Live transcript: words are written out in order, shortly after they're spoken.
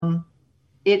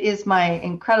It is my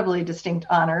incredibly distinct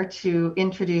honor to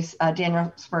introduce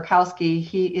Daniel Smirkowski.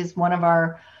 He is one of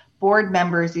our board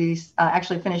members. He's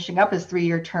actually finishing up his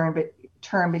 3-year term,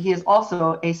 but he is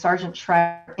also a Sergeant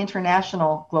Schreiber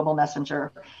International Global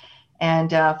Messenger and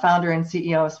founder and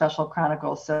CEO of Special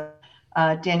Chronicles. So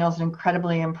Daniel's an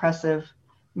incredibly impressive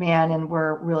man, and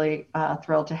we're really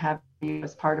thrilled to have you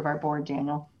as part of our board,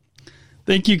 Daniel.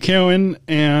 Thank you, Karen,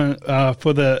 and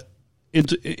for the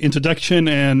introduction,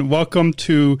 and welcome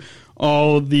to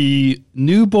all the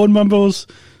new board members,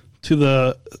 to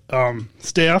the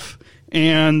staff,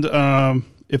 and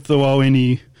if there are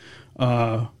any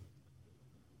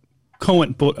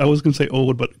current board, I was going to say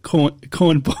old, but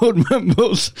current board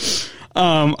members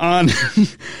on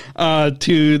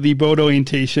to the board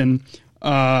orientation.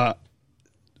 We're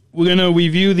going to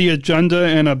review the agenda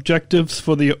and objectives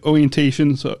for the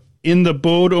orientation. So in the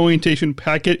board orientation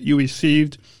packet you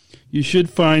received, you should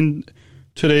find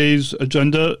today's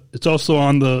agenda. It's also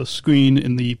on the screen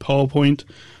in the PowerPoint.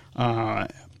 Our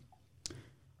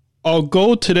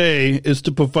goal today is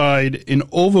to provide an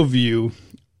overview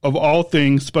of all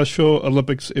things Special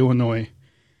Olympics Illinois.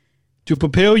 To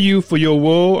prepare you for your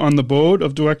role on the board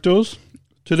of directors,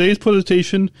 today's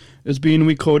presentation is being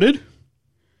recorded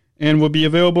and will be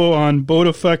available on Board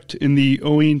Effect in the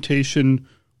orientation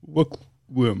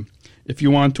workroom if you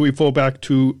want to refer back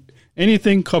to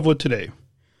anything covered today.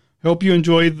 I hope you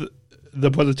enjoyed the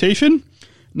presentation.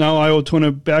 Now I will turn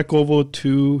it back over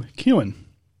to Karen.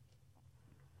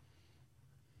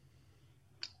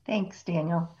 Thanks,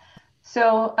 Daniel.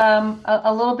 So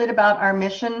a little bit about our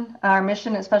mission. Our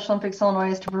mission at Special Olympics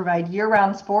Illinois is to provide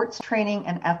year-round sports training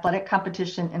and athletic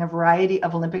competition in a variety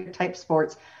of Olympic-type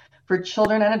sports for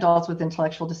children and adults with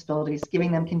intellectual disabilities,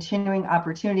 giving them continuing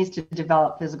opportunities to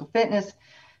develop physical fitness,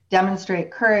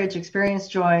 demonstrate courage, experience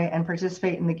joy, and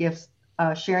participate in the gifts,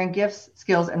 sharing gifts,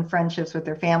 skills, and friendships with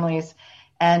their families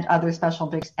and other Special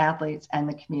Olympics athletes and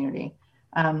the community.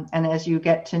 And as you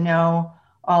get to know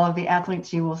all of the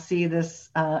athletes, you will see this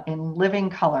in living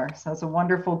color. So it's a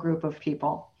wonderful group of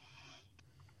people.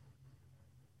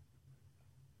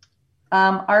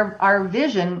 Our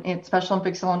vision at Special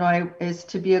Olympics Illinois is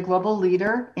to be a global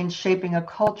leader in shaping a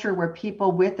culture where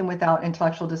people with and without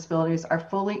intellectual disabilities are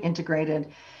fully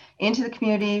integrated into the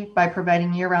community by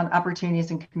providing year-round opportunities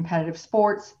in competitive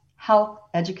sports, health,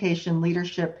 education,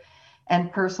 leadership,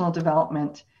 and personal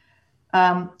development.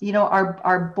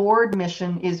 Our board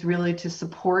mission is really to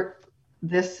support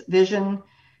this vision.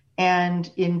 And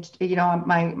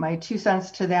my 2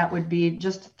 cents to that would be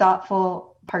just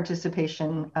thoughtful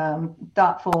participation,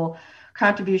 thoughtful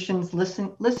contributions,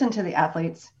 listen to the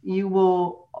athletes. You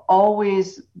will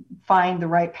always find the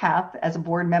right path as a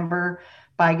board member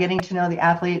by getting to know the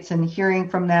athletes and hearing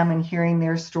from them and hearing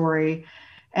their story,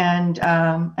 and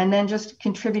then just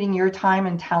contributing your time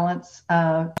and talents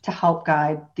to help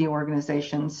guide the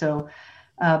organization. So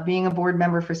being a board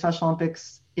member for Special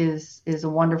Olympics is a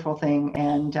wonderful thing,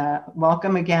 and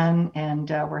welcome again, and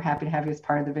we're happy to have you as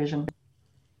part of the vision.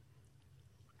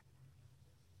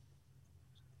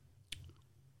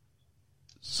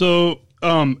 So,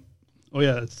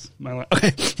 it's my line.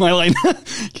 Okay, my line.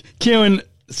 Karen,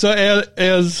 so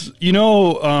as you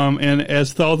know, and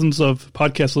as thousands of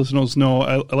podcast listeners know,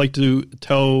 I like to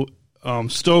tell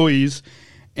stories.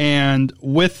 And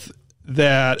with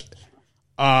that,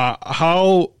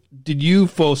 how did you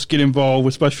folks get involved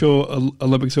with Special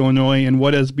Olympics Illinois, and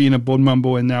what has been a board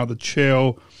member and now the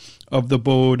chair of the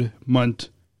board meant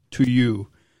to you?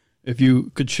 If you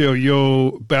could share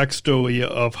your backstory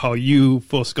of how you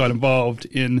first got involved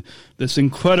in this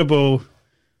incredible,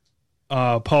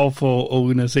 powerful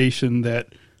organization that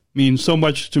means so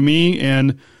much to me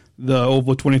and the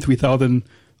over 23,000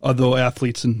 other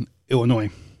athletes in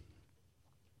Illinois.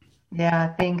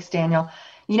 Yeah, thanks, Daniel.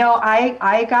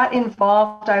 I got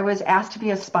involved. I was asked to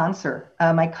be a sponsor.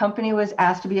 My company was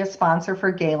asked to be a sponsor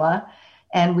for Gala,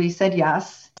 and we said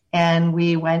yes. And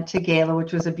we went to Gala,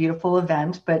 which was a beautiful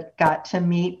event, but got to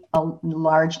meet a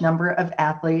large number of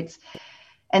athletes.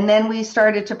 And then we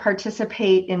started to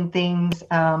participate in things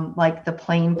like the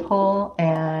plane pull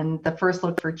and the First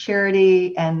Look for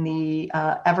Charity and the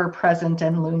ever-present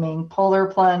and looming polar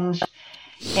plunge.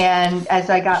 And as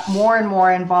I got more and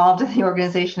more involved in the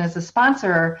organization as a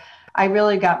sponsor, I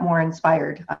really got more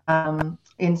inspired.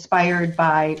 Inspired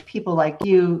by people like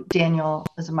you, Daniel,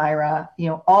 Zamira,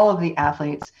 all of the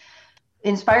athletes,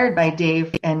 inspired by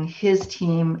Dave and his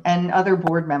team and other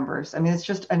board members. I mean, it's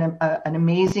just an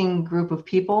amazing group of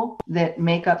people that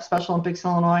make up Special Olympics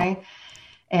Illinois.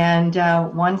 And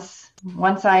once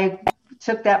I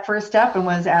took that first step and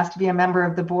was asked to be a member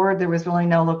of the board, there was really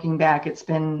no looking back. It's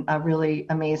been a really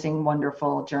amazing,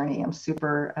 wonderful journey. I'm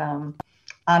super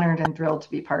honored and thrilled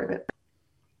to be part of it.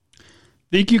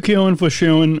 Thank you, Carolyn, for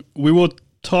sharing. We will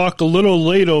talk a little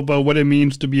later about what it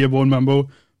means to be a board member.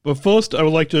 But first, I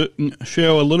would like to share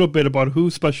a little bit about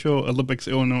who Special Olympics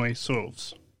Illinois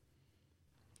serves.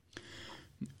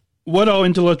 What are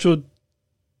intellectual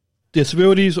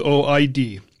disabilities, or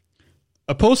ID?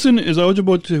 A person is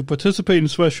eligible to participate in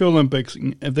Special Olympics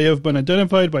if they have been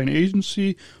identified by an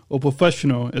agency or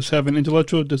professional as having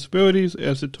intellectual disabilities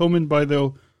as determined by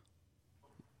their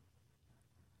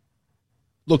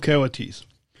localities.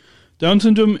 Down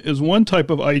syndrome is one type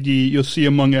of ID you'll see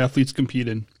among athletes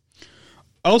competing.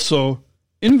 Also,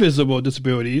 invisible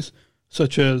disabilities,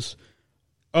 such as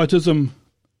autism,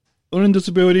 learning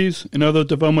disabilities, and other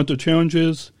developmental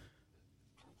challenges,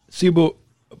 cerebral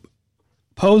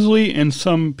palsy, and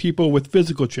some people with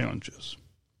physical challenges.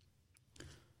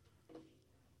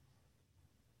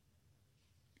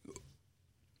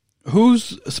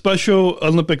 Who's Special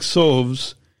Olympics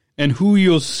serves and who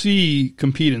you'll see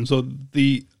competing. So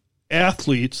the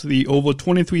athletes, the over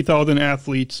 23,000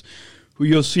 athletes who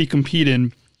you'll see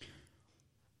competing,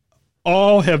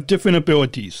 all have different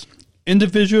abilities.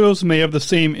 Individuals may have the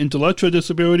same intellectual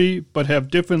disability, but have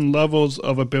different levels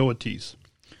of abilities.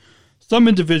 Some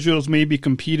individuals may be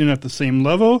competing at the same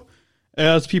level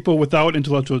as people without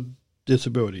intellectual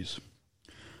disabilities.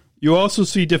 You also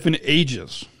see different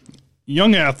ages.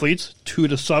 Young athletes, 2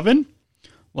 to 7,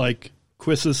 like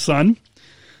Chris's son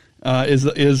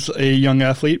is a young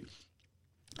athlete.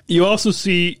 You also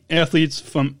see athletes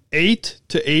from 8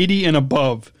 to 80 and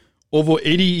above, over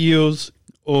 80 years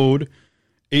old,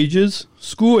 ages,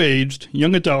 school-aged,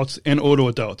 young adults, and older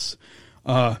adults.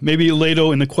 Maybe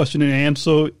later in the question and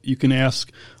answer, you can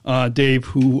ask Dave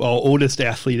who our oldest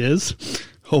athlete is.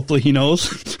 Hopefully he knows.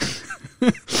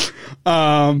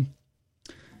 So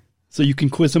you can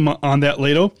quiz him on that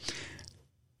later.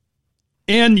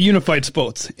 And unified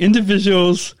sports.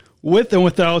 Individuals with and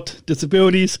without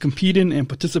disabilities competing and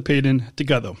participating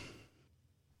together.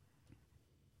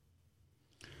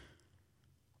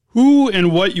 Who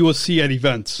and what you will see at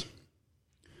events.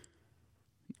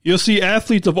 You'll see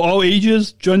athletes of all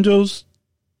ages, genders,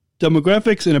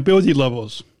 demographics, and ability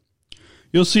levels.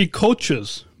 You'll see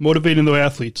coaches motivating their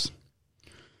athletes.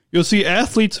 You'll see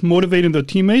athletes motivating their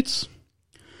teammates.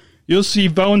 You'll see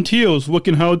volunteers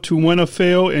working hard to win a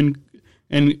fair and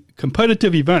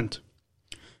competitive event.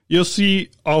 You'll see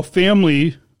all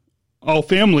families,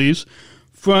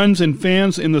 friends, and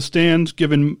fans in the stands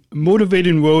giving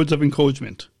motivating words of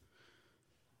encouragement.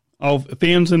 Our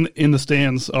fans in the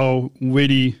stands are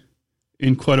really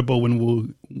incredible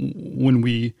when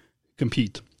we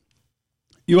compete.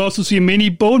 You also see many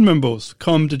board members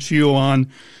come to cheer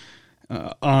on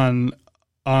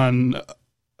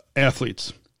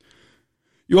athletes.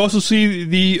 You also see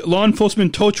the law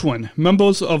enforcement touchone.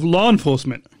 Members of law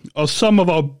enforcement are some of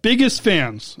our biggest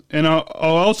fans and are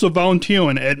also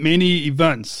volunteering at many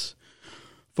events,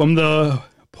 from the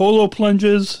polo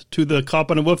plunges to the cop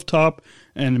on the rooftop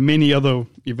and many other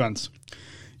events.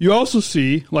 You also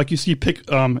see, like you see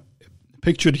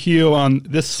pictured here on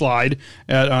this slide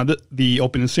at the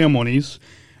opening ceremonies,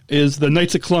 is the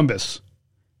Knights of Columbus,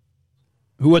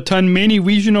 who attend many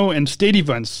regional and state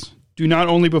events, do not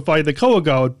only provide the color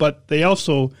guard, but they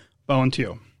also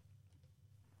volunteer.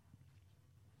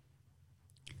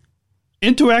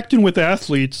 Interacting with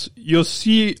athletes, you'll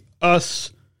see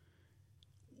us,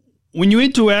 when you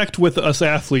interact with us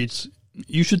athletes,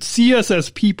 you should see us as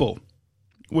people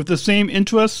with the same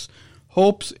interests,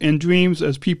 hopes, and dreams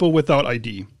as people without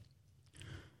ID.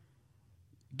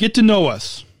 Get to know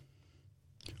us.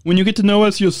 When you get to know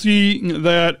us, you'll see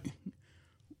that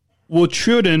we're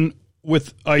children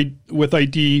with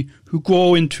ID who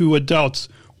grow into adults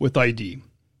with ID.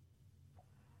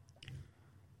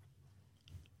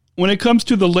 When it comes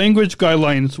to the language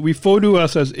guidelines, we refer to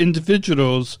us as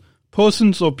individuals,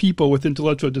 persons, or people with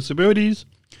intellectual disabilities,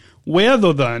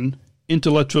 rather than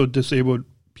intellectual disabled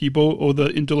people or the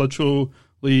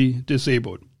intellectually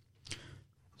disabled.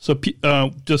 So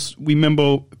just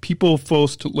remember, people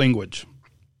first language.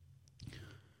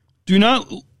 Do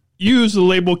not use the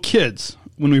label kids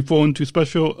when referring to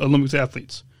Special Olympics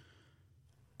athletes.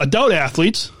 Adult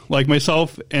athletes, like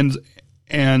myself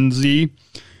and Z,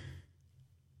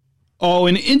 are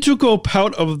an integral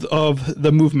part of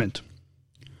the movement.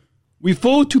 We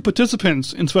refer to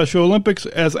participants in Special Olympics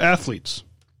as athletes.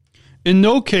 In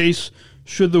no case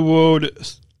should the word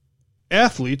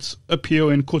athletes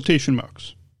appear in quotation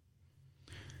marks.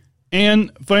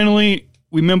 And finally,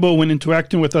 remember, when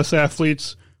interacting with us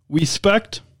athletes,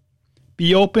 respect,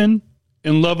 be open,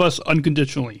 and love us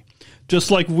unconditionally.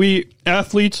 Just like we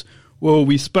athletes will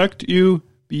respect you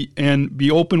and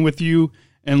be open with you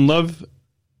and love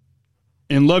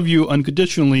you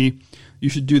unconditionally, you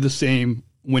should do the same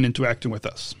when interacting with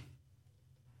us.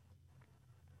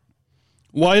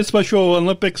 Why is Special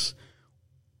Olympics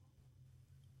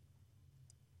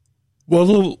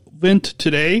relevant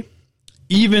today,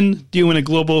 even during a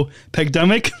global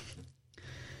pandemic?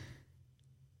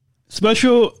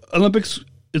 Special Olympics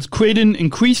is creating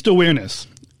increased awareness.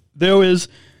 There is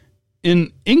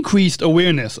an increased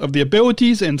awareness of the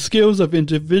abilities and skills of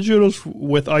individuals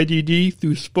with IDD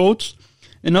through sports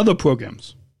and other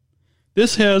programs.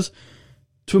 This has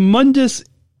tremendous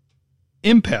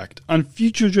impact on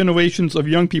future generations of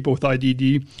young people with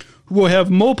IDD who will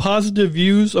have more positive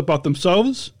views about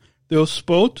themselves, their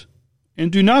sport,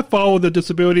 and do not follow the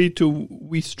disability to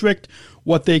restrict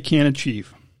what they can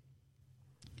achieve.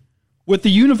 With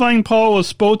the unifying power of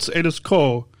sports at its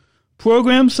core,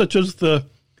 programs such as the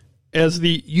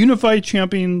Unified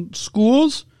Champion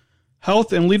Schools,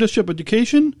 Health and Leadership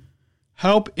Education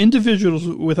help individuals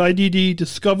with IDD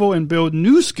discover and build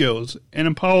new skills and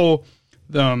empower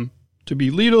them to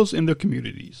be leaders in their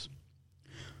communities.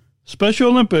 Special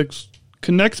Olympics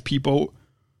connects people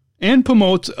and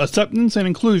promotes acceptance and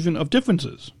inclusion of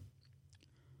differences.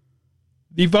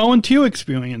 The volunteer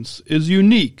experience is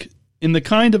unique in the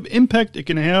kind of impact it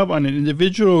can have on an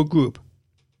individual or group.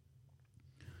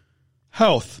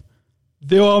 Health.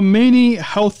 There are many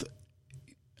healthy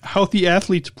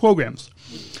athletes programs.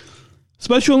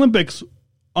 Special Olympics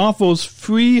offers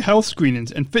free health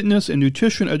screenings and fitness and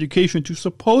nutrition education to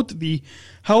support the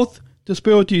health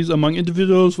disparities among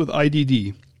individuals with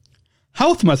IDD.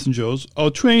 Health messengers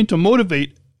are trained to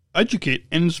motivate, educate,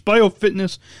 and inspire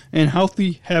fitness and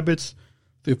healthy habits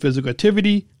through physical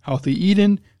activity, healthy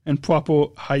eating, and proper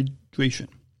hydration.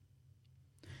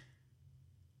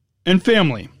 And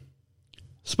family.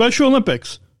 Special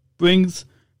Olympics brings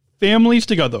families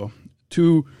together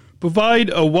to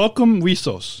provide a welcome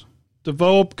resource,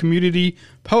 develop community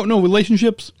partner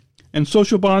relationships, and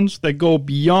social bonds that go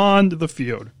beyond the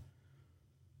field.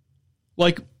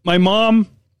 Like my mom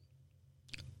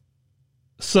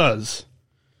says,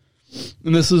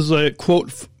 and this is a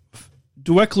quote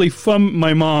directly from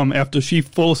my mom after she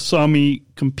first saw me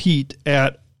compete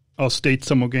at our state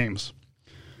summer games.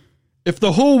 If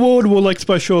the whole world were like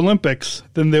Special Olympics,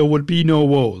 then there would be no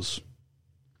wars.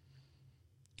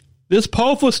 This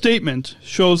powerful statement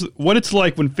shows what it's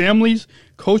like when families,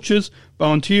 coaches,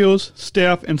 volunteers,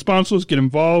 staff, and sponsors get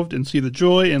involved and see the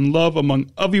joy and love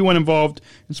among everyone involved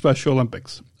in Special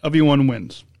Olympics. Everyone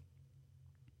wins.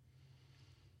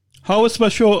 How is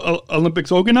Special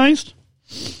Olympics organized?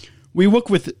 We work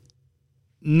with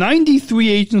 93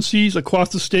 agencies across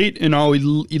the state in our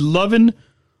 11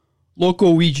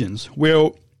 local regions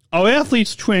where our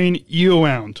athletes train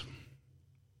year-round.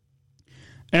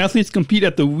 Athletes compete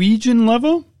at the region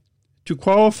level to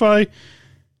qualify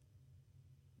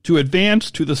to advance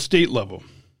to the state level.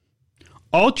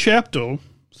 Our chapter,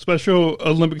 Special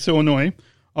Olympics Illinois,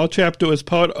 our chapter is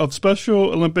part of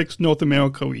Special Olympics North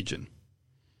America region,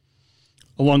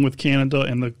 along with Canada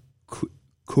and the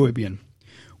Caribbean.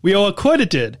 We are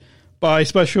accredited by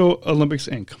Special Olympics,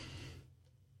 Inc.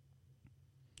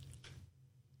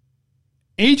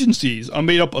 Agencies are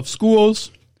made up of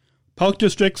schools, park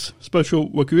districts, special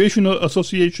recreational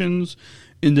associations,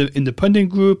 independent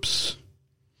groups,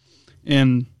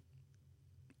 and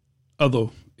other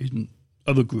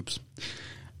groups.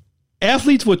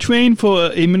 Athletes were trained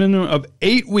for a minimum of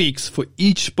 8 weeks for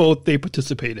each sport they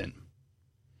participate in.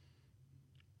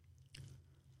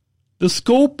 The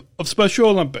scope of Special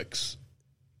Olympics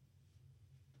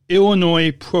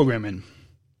Illinois programming.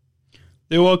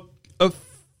 There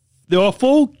are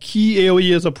 4 key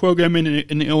areas of programming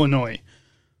in Illinois: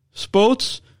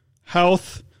 sports,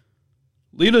 health,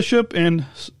 leadership, and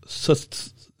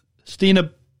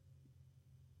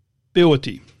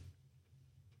sustainability.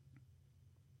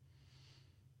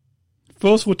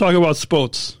 First, we'll talk about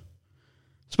sports.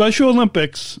 Special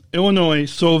Olympics Illinois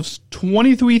serves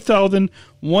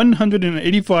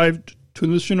 23,185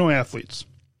 traditional athletes.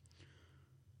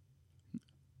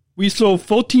 We serve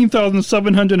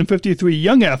 14,753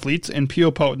 young athletes and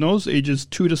peer partners ages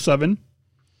 2 to 7,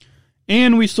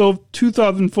 and we serve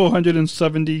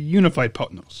 2,470 unified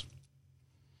partners.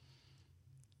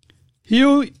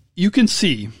 Here you can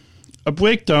see a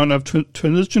breakdown of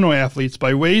traditional athletes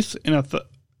by race and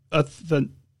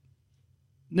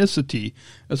ethnicity,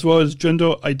 as well as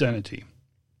gender identity.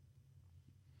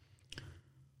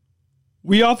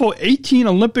 We offer 18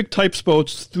 Olympic-type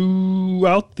sports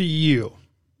throughout the year.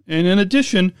 And in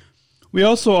addition, We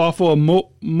also offer a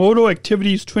motor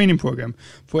activities training program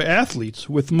for athletes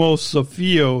with more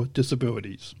severe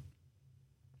disabilities.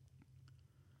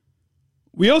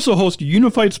 We also host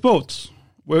unified sports,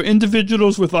 where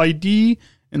individuals with ID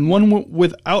and one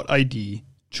without ID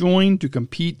join to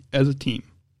compete as a team.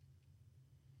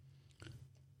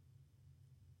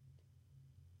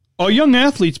 Our Young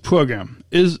Athletes program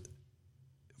is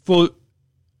for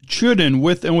children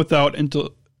with and without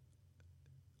intellectual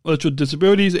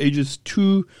disabilities ages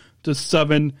 2 to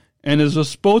 7 and is a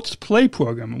sports play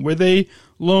program where they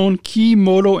learn key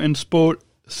motor and sport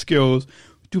skills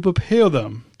to prepare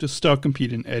them to start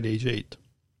competing at age 8.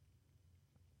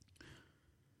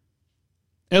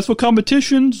 As for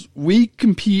competitions, we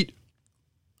compete.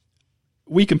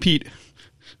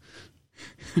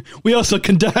 We also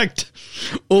conduct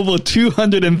over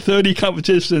 230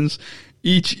 competitions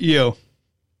each year.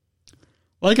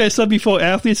 Like I said before,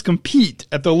 athletes compete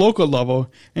at the local level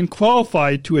and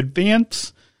qualify to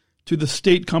advance to the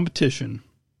state competition.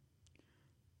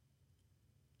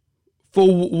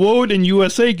 For World and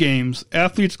USA Games,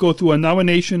 athletes go through a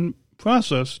nomination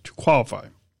process to qualify.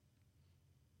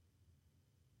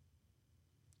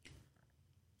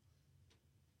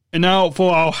 And now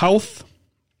for our health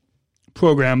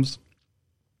programs,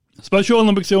 Special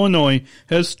Olympics Illinois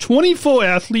has 24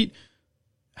 athlete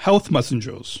health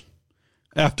messengers.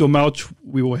 After March,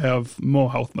 we will have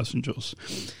more health messengers.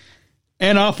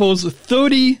 And offers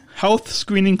 30 health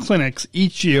screening clinics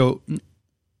each year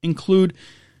include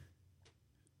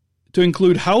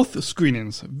health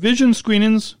screenings, vision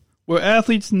screenings, where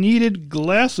athletes needed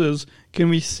glasses can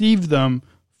receive them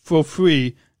for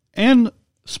free, and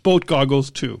sport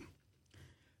goggles too.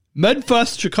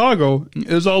 MedFest Chicago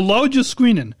is our largest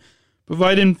screening,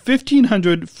 providing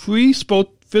 1,500 free sport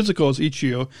physicals each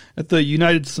year at the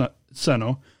United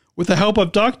Center with the help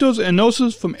of doctors and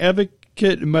nurses from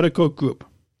Advocate Medical Group.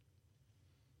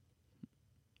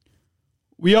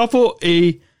 We offer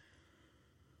a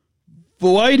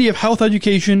variety of health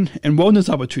education and wellness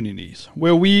opportunities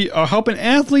where we are helping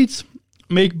athletes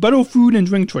make better food and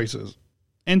drink choices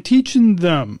and teaching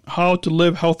them how to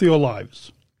live healthier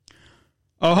lives.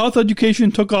 Our health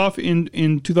education took off in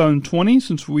 2020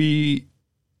 since we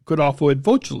could offer it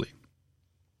virtually.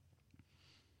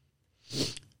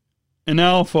 And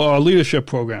now for our leadership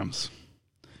programs.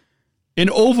 An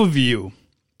overview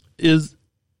is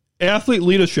athlete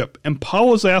leadership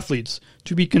empowers athletes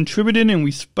to be contributing and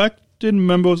respected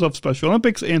members of Special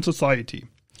Olympics and society.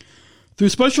 Through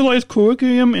specialized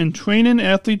curriculum and training,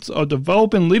 athletes are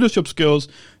developing leadership skills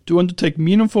to undertake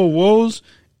meaningful roles,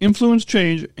 influence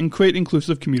change, and create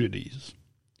inclusive communities.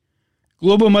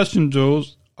 Global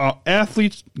messengers are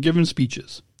athletes giving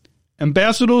speeches.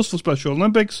 Ambassadors for Special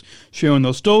Olympics, sharing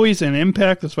their stories and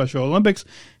impact the Special Olympics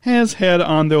has had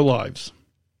on their lives.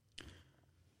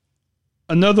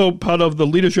 Another part of the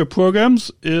leadership programs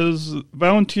is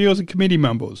volunteers and committee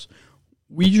members,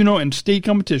 regional and state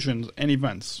competitions and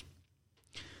events.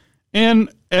 And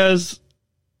as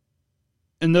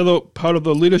another part of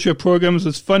the leadership programs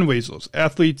is fundraisers.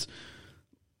 Athletes,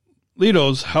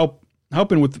 leaders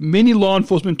helping with many law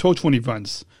enforcement torchwood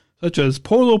events, such as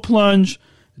polo plunge,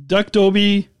 duck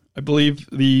derby, I believe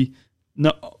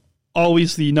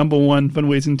always the number one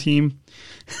fundraising team,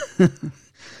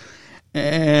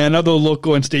 and other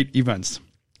local and state events.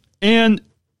 And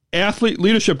Athlete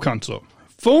Leadership Council,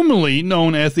 formerly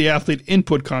known as the Athlete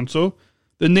Input Council.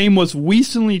 The name was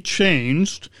recently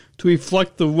changed to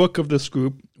reflect the work of this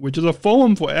group, which is a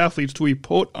forum for athletes to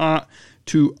report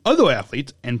to other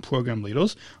athletes and program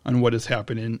leaders on what is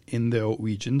happening in their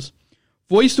regions,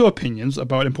 voice their opinions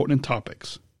about important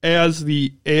topics, as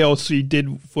the ALC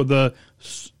did for the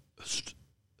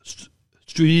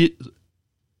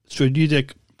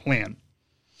strategic plan.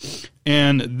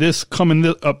 And this coming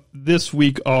up this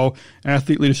week, our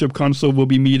Athlete Leadership Council will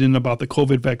be meeting about the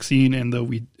COVID vaccine and the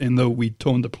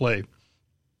return to play.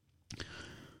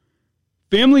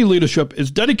 Family leadership is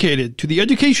dedicated to the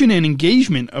education and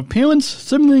engagement of parents,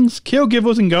 siblings,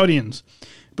 caregivers, and guardians.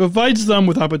 It provides them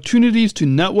with opportunities to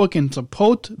network and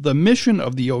support the mission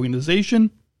of the organization.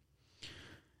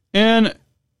 And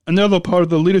another part of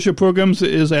the leadership programs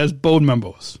is as board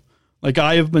members, like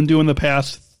I have been doing the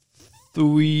past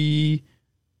 3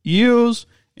 years,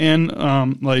 and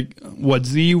like what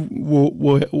Z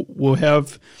will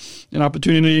have an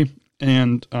opportunity,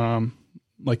 and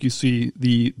like you see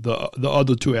the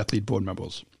other two athlete board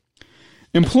members.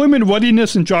 Employment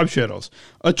readiness and job shadows,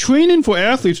 a training for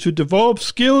athletes to develop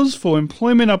skills for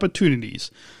employment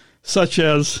opportunities, such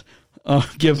as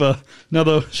give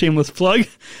another shameless plug,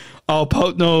 our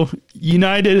partner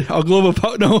our global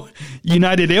partner,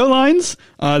 United Airlines.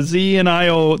 Z and I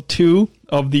are two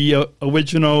of the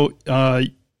original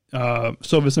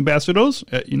service ambassadors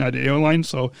at United Airlines.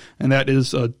 So, and that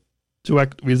is a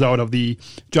direct result of the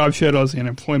job shadows and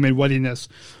employment readiness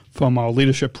from our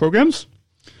leadership programs.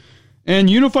 And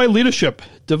unified leadership,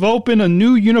 developing a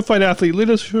new unified athlete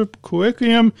leadership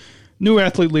curriculum, new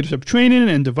athlete leadership training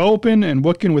and developing and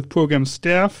working with program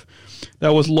staff.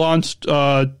 That was launched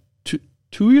 2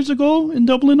 years ago in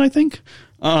Dublin, I think.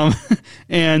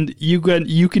 And you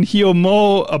can hear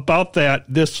more about that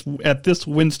at this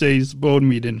Wednesday's board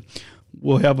meeting.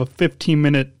 We'll have a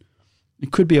 15-minute.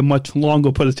 It could be a much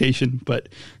longer presentation, but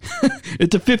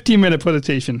it's a 15-minute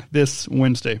presentation this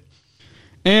Wednesday.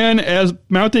 And as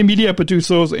multimedia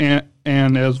producers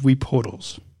and as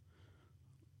reporters.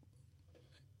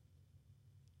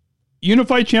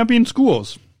 Unified Champion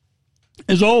Schools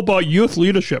is all about youth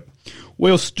leadership,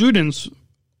 where students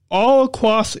all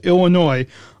across Illinois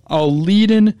are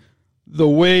leading the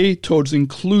way towards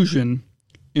inclusion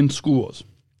in schools.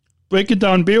 Breaking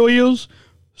down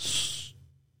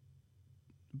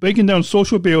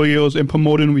social barriers and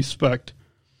promoting respect.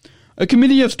 A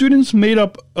committee of students made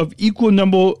up of equal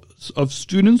numbers of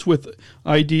students with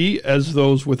ID as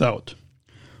those without.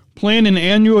 Plan an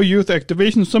annual youth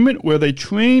activation summit where they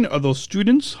train other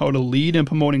students how to lead and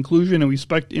promote inclusion and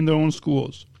respect in their own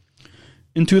schools.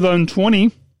 In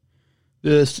 2020,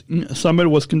 this summit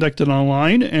was conducted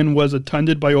online and was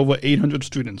attended by over 800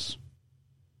 students.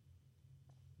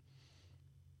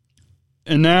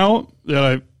 And now that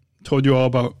I've told you all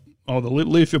about all the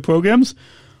leadership programs,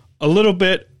 a little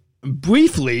bit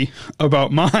briefly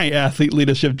about my athlete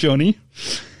leadership journey.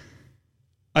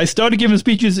 I started giving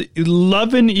speeches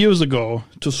 11 years ago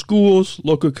to schools,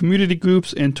 local community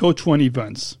groups, and Torch Run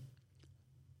events.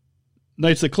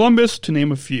 Knights of Columbus, to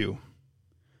name a few.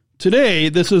 Today,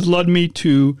 this has led me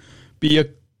to be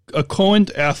a current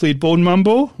athlete board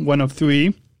member, one of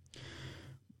three.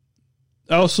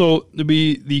 Also, to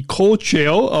be the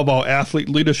co-chair of our Athlete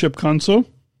Leadership Council,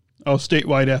 our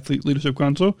statewide Athlete Leadership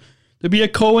Council. To be a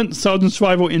current Southern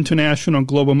Survival International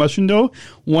Global Messenger,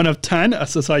 one of 10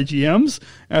 SSIGMs,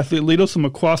 athlete leaders from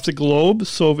across the globe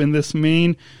serve in this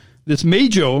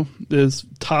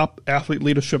top athlete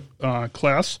leadership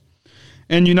class,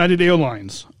 and United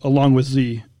Airlines, along with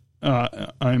Z.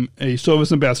 I'm a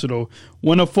service ambassador,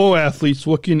 one of 4 athletes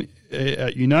working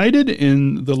at United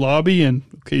in the lobby and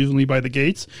occasionally by the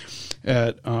gates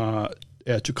at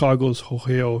Chicago's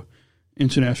O'Hare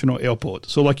International Airport.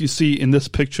 So like you see in this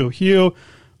picture here,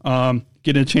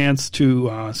 getting a chance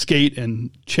to skate and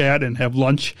chat and have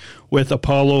lunch with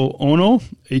Apollo Ono,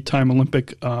 8-time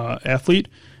Olympic athlete.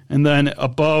 And then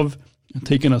above,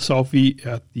 taking a selfie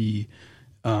at the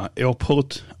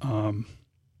airport.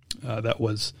 That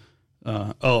was,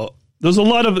 there's a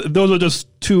lot of, those are just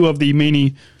 2 of the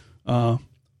many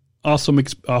awesome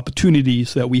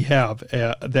opportunities that we have,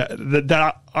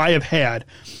 that I have had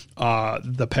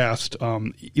the past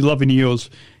 11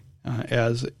 years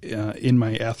as in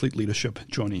my athlete leadership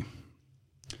journey.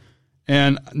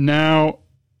 And now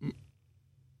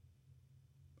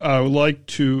I would like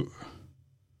to...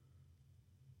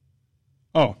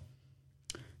 Oh,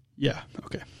 yeah,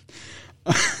 okay.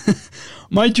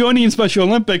 My journey in Special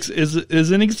Olympics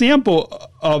is an example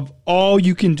of all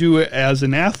you can do as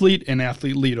an athlete and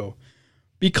athlete leader.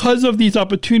 Because of these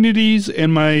opportunities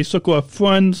and my circle of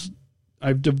friends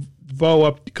I've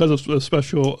developed because of the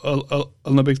Special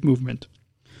Olympics movement.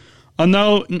 I'd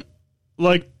now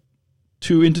like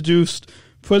to introduce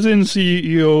President and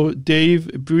CEO Dave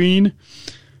Breen,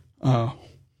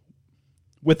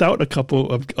 without a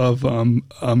couple of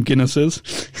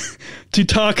Guinnesses, to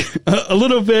talk a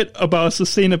little bit about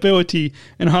sustainability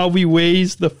and how we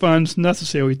raise the funds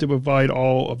necessary to provide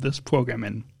all of this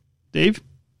programming. Dave?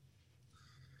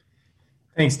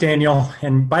 Thanks, Daniel.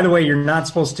 And by the way, you're not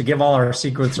supposed to give all our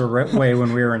secrets away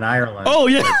when we were in Ireland. Oh,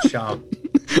 yeah. Which,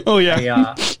 oh,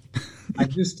 yeah. I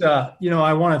just, I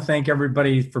want to thank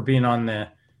everybody for being on the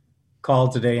call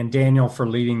today and Daniel for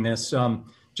leading this.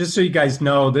 Just so you guys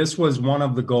know, this was one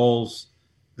of the goals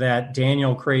that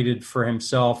Daniel created for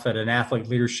himself at an athlete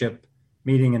leadership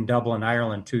meeting in Dublin,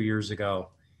 Ireland 2 years ago.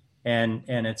 And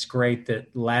it's great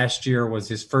that last year was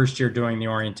his first year doing the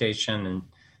orientation, and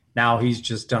now he's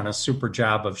just done a super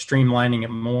job of streamlining it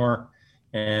more.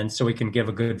 And so we can give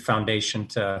a good foundation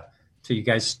to you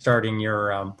guys starting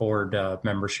your board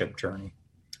membership journey.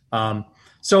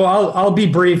 So I'll be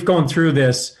brief going through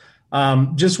this.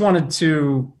 Just wanted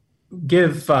to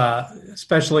give,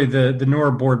 especially the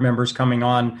newer board members coming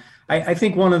on, I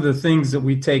think one of the things that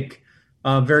we take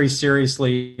very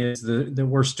seriously is that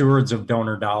we're stewards of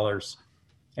donor dollars.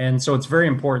 And so it's very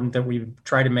important that we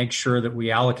try to make sure that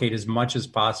we allocate as much as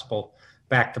possible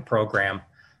back to program.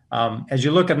 As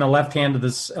you look on the left hand of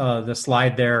this the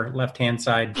slide there, left hand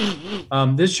side,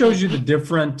 this shows you the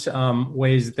different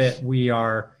ways that we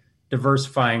are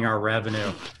diversifying our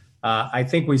revenue. I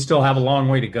think we still have a long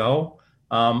way to go.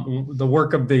 The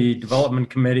work of the development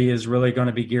committee is really going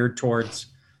to be geared towards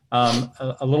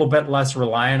a little bit less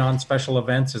reliant on special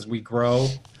events as we grow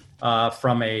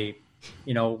from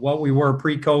what we were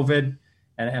pre-COVID,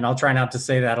 and I'll try not to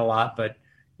say that a lot, but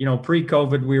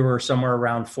pre-COVID we were somewhere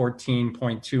around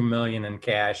 14.2 million in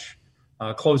cash,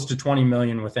 close to 20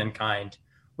 million with in-kind.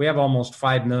 We have almost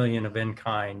 5 million of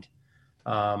in-kind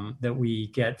that we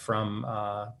get from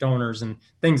donors and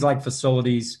things like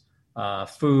facilities,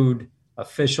 food,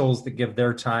 officials that give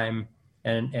their time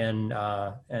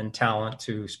and talent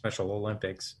to Special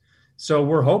Olympics. So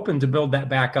we're hoping to build that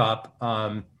back up.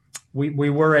 We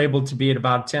were able to be at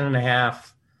about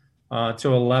 10.5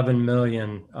 to 11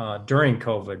 million during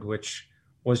COVID, which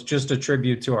was just a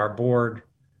tribute to our board,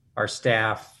 our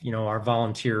staff, our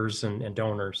volunteers and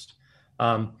donors.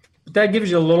 But that gives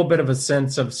you a little bit of a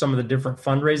sense of some of the different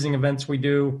fundraising events we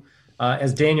do.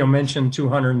 As Daniel mentioned,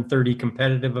 230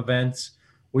 competitive events.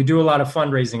 We do a lot of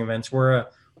fundraising events. We're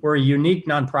a unique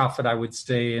nonprofit, I would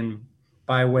say, and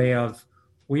by way of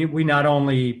we not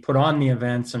only put on the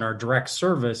events and our direct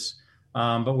service,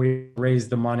 but we raise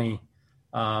the money,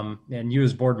 and you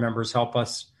as board members help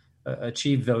us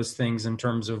achieve those things in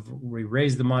terms of we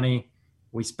raise the money,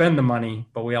 we spend the money,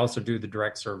 but we also do the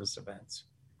direct service events.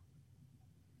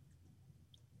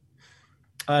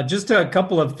 Just a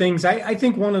couple of things. I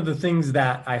think one of the things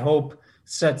that I hope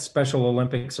sets Special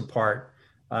Olympics apart,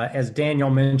 as Daniel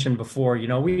mentioned before,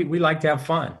 we like to have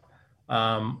fun.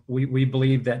 We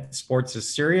believe that sports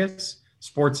is serious,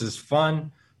 sports is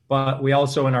fun, but we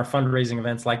also in our fundraising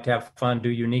events like to have fun, do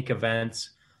unique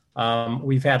events.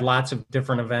 We've had lots of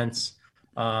different events,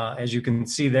 as you can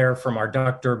see there, from our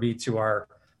duck derby to our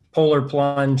polar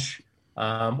plunge,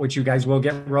 which you guys will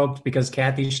get roped because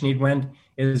Kathy Schneidwind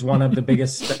is one of the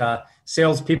biggest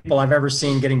salespeople I've ever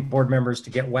seen getting board members to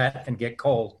get wet and get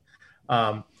cold.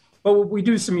 But we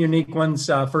do some unique ones.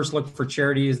 First Look for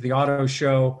Charity is the auto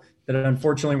show that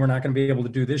unfortunately we're not going to be able to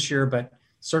do this year, but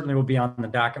certainly will be on the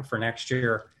docket for next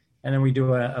year. And then we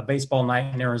do a baseball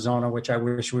night in Arizona, which I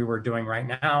wish we were doing right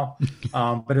now,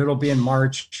 but it'll be in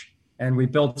March. And we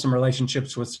built some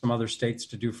relationships with some other states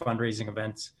to do fundraising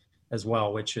events as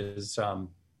well, which is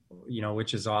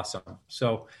awesome.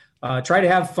 So try to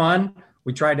have fun.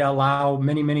 We try to allow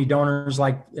many, many donors.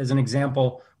 Like as an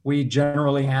example, we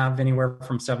generally have anywhere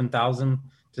from 7,000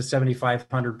 to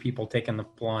 7,500 people taking the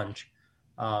plunge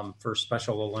for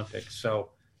Special Olympics. So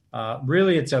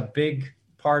really, it's a big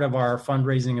part of our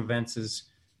fundraising events is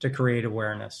to create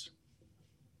awareness.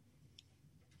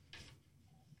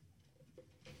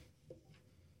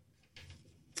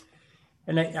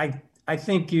 And I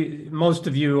think most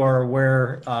of you are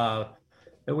aware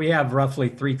that we have roughly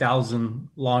 3,000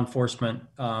 law enforcement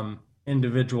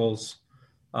individuals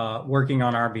working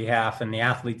on our behalf and the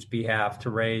athletes' behalf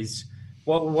to raise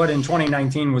what in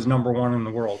 2019 was number one in the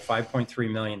world,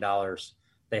 $5.3 million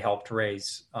they helped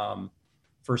raise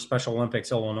for Special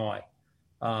Olympics Illinois.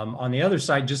 On the other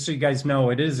side, just so you guys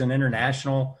know, it's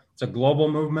a global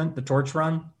movement, the Torch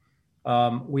Run.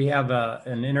 We have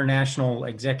an international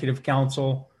executive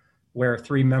council where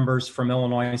 3 members from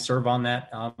Illinois serve on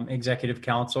that executive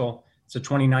council. It's a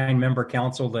 29-member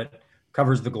council that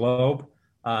covers the globe.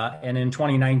 And in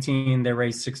 2019, they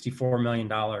raised $64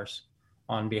 million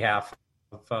on behalf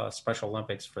of Special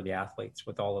Olympics for the athletes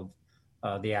with all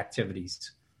of the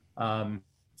activities.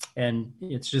 And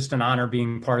it's just an honor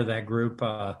being part of that group.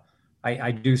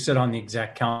 I do sit on the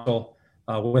exec council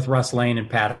with Russ Lane and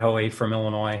Pat Hoey from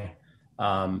Illinois.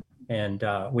 And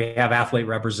we have athlete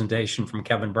representation from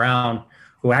Kevin Brown,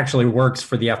 who actually works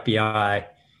for the FBI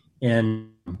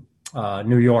in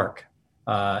New York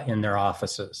in their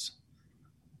offices.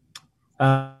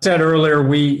 I said earlier,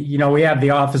 we have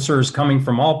the officers coming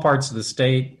from all parts of the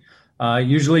state,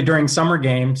 usually during summer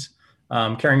games,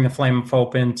 carrying the Flame of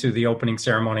Hope into the opening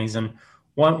ceremonies. And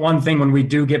one thing, when we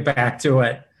do get back to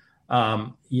it,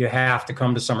 you have to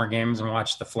come to summer games and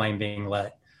watch the flame being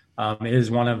lit. It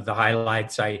is one of the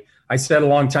highlights. I said a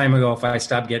long time ago, if I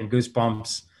stop getting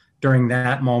goosebumps during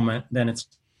that moment, then it's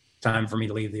time for me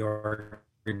to leave the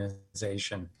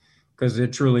organization, because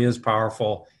it truly is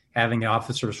powerful having the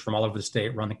officers from all over the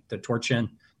state run the torch in,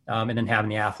 and then having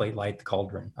the athlete light the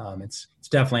cauldron. It's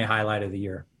definitely a highlight of the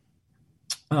year.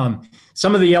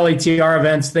 Some of the LATR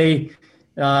events, they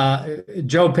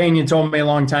Joe Pena told me a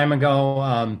long time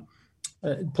ago,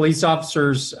 police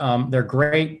officers, they're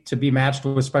great to be matched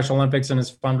with Special Olympics and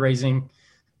as fundraisers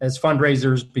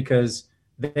because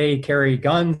they carry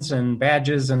guns and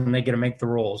badges and they get to make the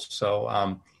rules.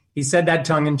 So he said that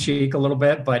tongue in cheek a little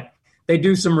bit, but they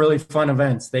do some really fun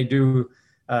events. They do.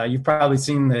 You've probably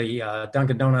seen the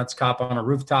Dunkin' Donuts Cop on a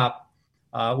Rooftop,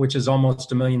 which is almost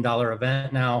 $1 million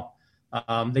event now.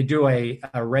 They do a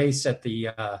race at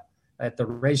the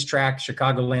racetrack,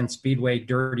 Chicagoland Speedway,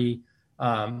 Dirty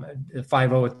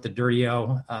 5-0 at the Dirty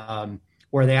O,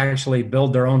 where they actually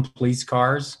build their own police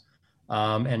cars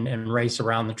and race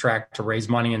around the track to raise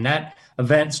money. And that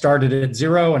event started at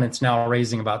zero, and it's now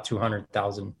raising about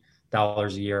 $200,000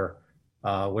 a year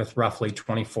with roughly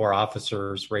 24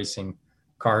 officers racing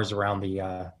cars around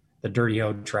the Dirty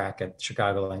O track at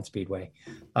Chicagoland Speedway.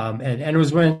 And it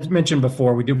was mentioned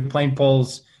before, we do plane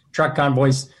pulls, truck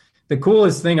convoys. The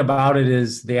coolest thing about it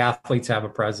is the athletes have a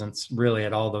presence really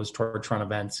at all those torch run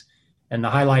events. And the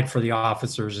highlight for the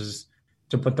officers is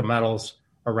to put the medals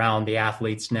around the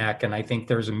athlete's neck. And I think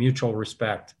there's a mutual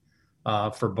respect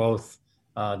for both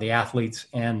the athletes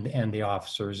and the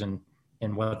officers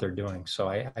in what they're doing. So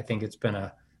I think it's been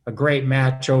a great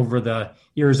match over the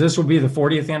years. This will be the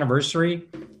 40th anniversary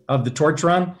of the torch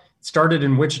run. It started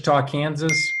in Wichita,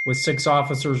 Kansas with 6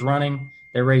 officers running.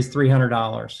 They raised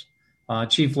 $300.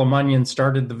 Chief LeMunyon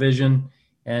started the vision,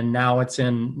 and now it's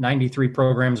in 93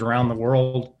 programs around the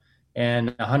world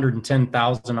and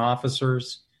 110,000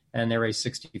 officers, and they raised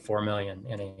 $64 million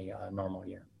in a normal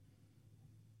year.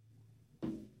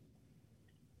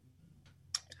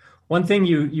 One thing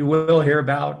you will hear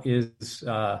about is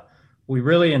we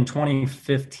really in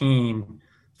 2015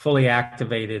 fully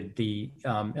activated the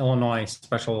Illinois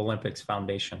Special Olympics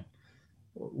Foundation.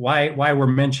 Why we're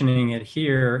mentioning it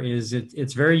here is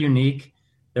it's very unique.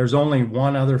 There's only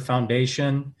one other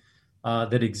foundation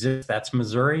that exists, that's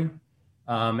Missouri,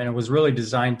 and it was really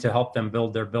designed to help them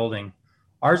build their building.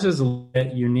 Ours is a little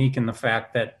bit unique in the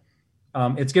fact that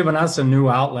it's given us a new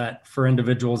outlet for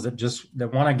individuals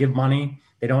that want to give money.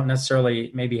 They don't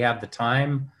necessarily maybe have the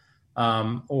time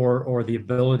or the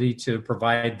ability to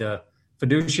provide the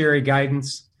fiduciary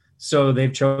guidance. So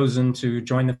they've chosen to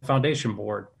join the foundation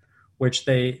board, which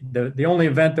the only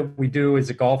event that we do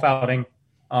is a golf outing,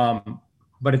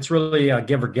 but it's really a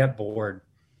give or get board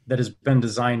that has been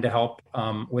designed to help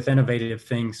with innovative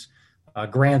things,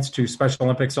 grants to Special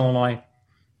Olympics Illinois.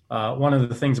 One of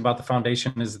the things about the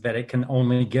foundation is that it can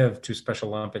only give to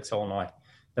Special Olympics Illinois.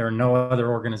 There are no other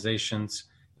organizations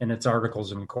in its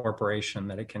articles of incorporation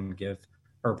that it can give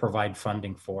or provide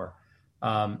funding for.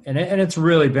 And it's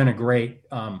really been a great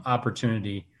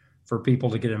opportunity for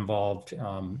people to get involved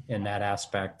in that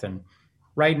aspect. And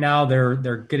right now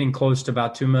they're getting close to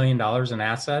about $2 million in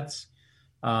assets.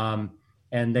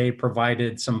 And they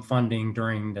provided some funding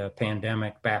during the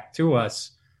pandemic back to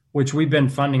us, which we've been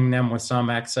funding them with some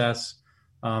excess.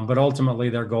 But ultimately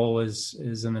their goal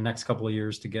is in the next couple of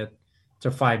years to get to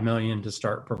 $5 million to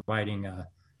start providing a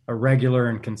regular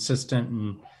and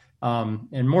consistent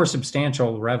and more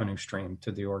substantial revenue stream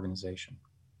to the organization.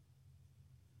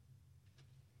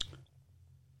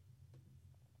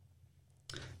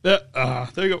 There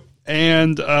you go.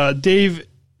 And Dave,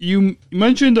 you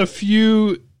mentioned a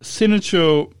few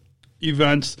signature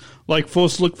events like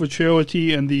First Look for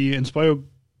Charity and the Inspire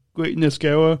Greatness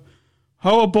Gala.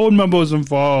 How are board members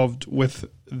involved with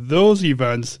those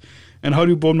events, and how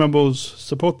do board members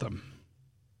support them?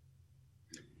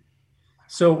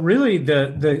 So really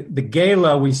the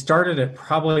gala, we started at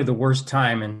probably the worst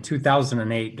time in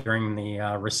 2008 during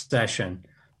the recession.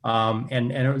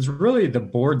 And it was really the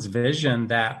board's vision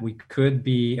that we could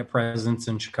be a presence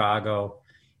in Chicago.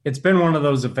 It's been one of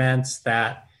those events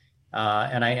that,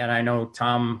 and I know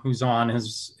Tom, who's on,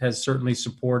 has certainly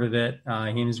supported it. He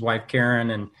and his wife Karen,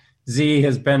 and Z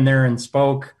has been there and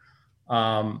spoke.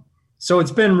 So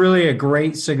it's been really a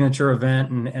great signature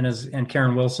event, and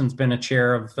Karen Wilson's been a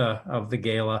chair of the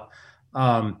gala.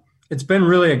 It's been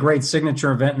really a great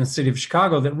signature event in the city of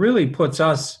Chicago that really puts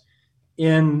us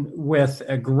in with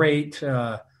great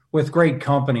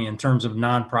company in terms of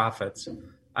nonprofits.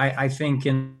 I think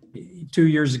 2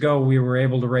 years ago we were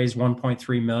able to raise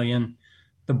 $1.3 million.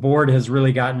 The board has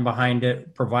really gotten behind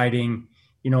it, providing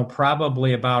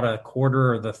probably about a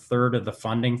quarter or the third of the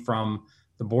funding from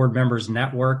the board members'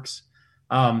 networks.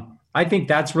 I think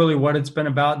that's really what it's been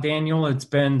about, Daniel. It's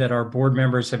been that our board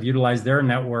members have utilized their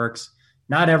networks.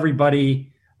 Not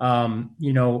everybody, can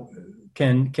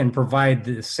provide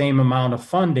the same amount of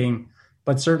funding,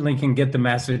 but certainly can get the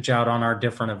message out on our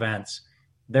different events.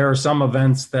 There are some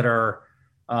events that are,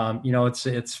 it's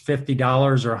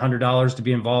 $50 or $100 to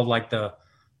be involved, like the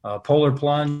Polar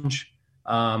Plunge,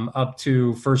 up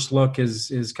to First Look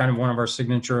is kind of one of our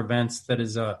signature events that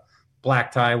is a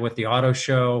black tie with the auto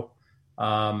show.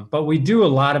 But we do a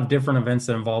lot of different events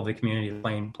that involve the community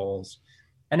playing polls.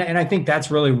 And I think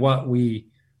that's really what we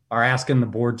are asking the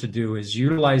board to do, is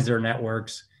utilize their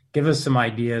networks, give us some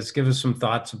ideas, give us some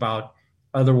thoughts about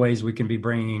other ways we can be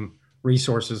bringing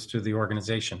resources to the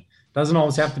organization. Doesn't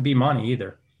always have to be money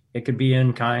either. It could be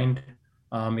in kind.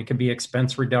 It could be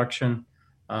expense reduction.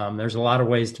 There's a lot of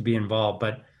ways to be involved.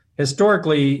 But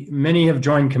historically, many have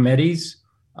joined committees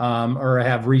or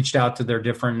have reached out to their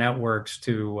different networks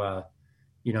to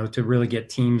really get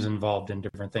teams involved in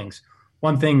different things.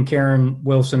 One thing Karen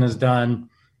Wilson has done,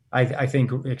 I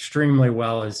think, extremely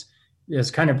well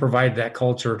is kind of provide that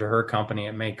culture to her company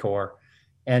at Maycor.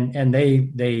 And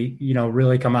they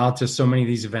really come out to so many of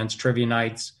these events, trivia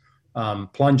nights,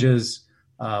 plunges,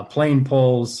 playing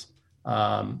polls,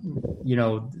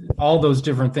 all those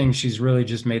different things. She's really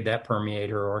just made that permeate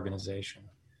her organization.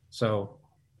 So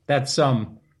that's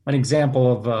an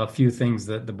example of a few things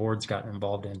that the board's gotten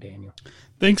involved in, Daniel.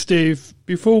 Thanks, Dave.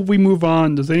 Before we move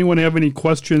on, does anyone have any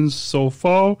questions so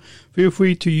far? Feel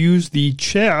free to use the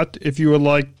chat if you would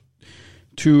like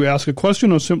to ask a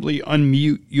question or simply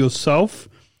unmute yourself.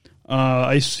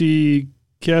 I see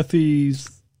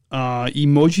Kathy's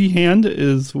emoji hand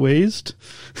is raised.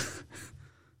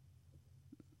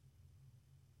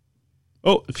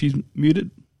 Oh, she's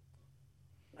muted.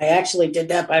 I actually did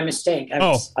that by mistake.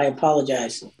 I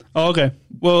apologize. Oh, okay.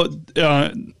 Well,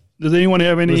 does anyone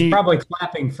have any? She's probably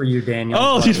clapping for you, Daniel.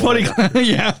 Oh, she's probably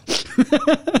yeah.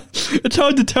 It's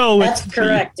hard to tell. That's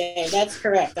correct, Dave. That's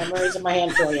correct. I'm raising my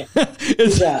hand for you.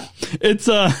 It's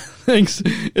thanks.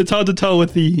 It's hard to tell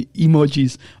with the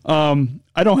emojis.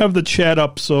 I don't have the chat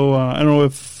up, so I don't know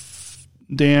if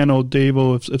Dan or Dave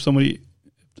or if somebody, if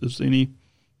there's any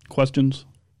questions.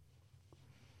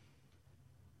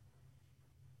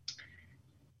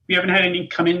 We haven't had any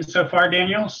come in so far,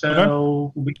 Daniel,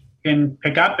 so we can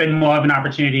pick up, and we'll have an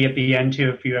opportunity at the end, too,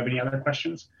 if you have any other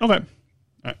questions. Okay. All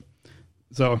right.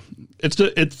 So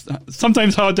it's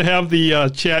sometimes hard to have the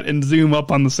chat and Zoom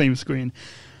up on the same screen.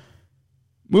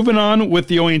 Moving on with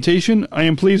the orientation, I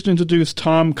am pleased to introduce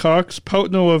Tom Cox,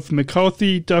 partner of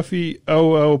McCarthy Duffy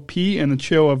LLP and the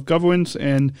chair of Governance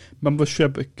and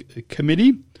Membership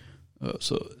Committee.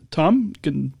 So, Tom, you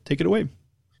can take it away.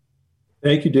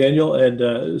 Thank you, Daniel,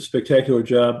 and spectacular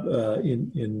job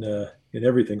in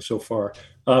everything so far.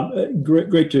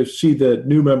 Great to see the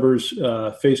new members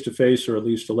face-to-face, or at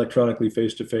least electronically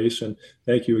face-to-face, and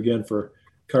thank you again for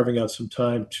carving out some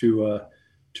time to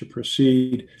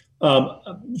proceed.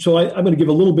 So I'm going to give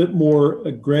a little bit more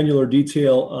granular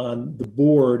detail on the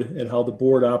board and how the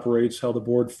board operates, how the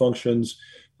board functions,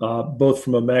 both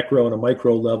from a macro and a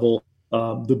micro level.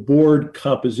 The board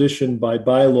composition by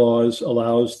bylaws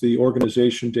allows the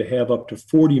organization to have up to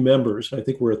 40 members. I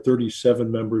think we're at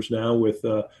 37 members now with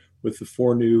the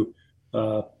 4 new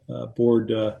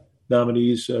board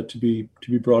nominees to be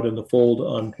brought in the fold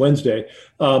on Wednesday.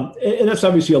 And that's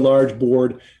obviously a large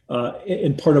board,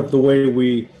 and part of the way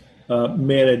we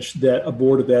manage a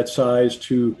board of that size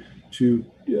to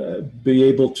be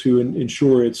able to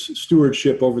ensure its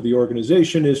stewardship over the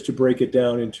organization is to break it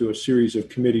down into a series of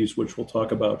committees, which we'll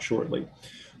talk about shortly.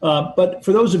 But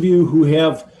for those of you who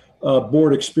have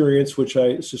board experience, which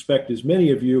I suspect is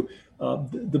many of you,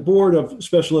 the board of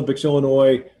Special Olympics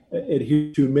Illinois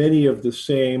adhere to many of the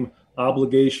same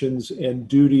obligations and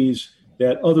duties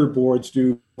that other boards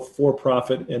do,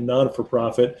 for-profit and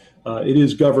non-for-profit. It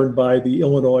is governed by the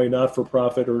Illinois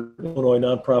Not-for-Profit or Illinois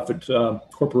Nonprofit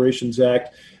Corporations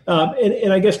Act.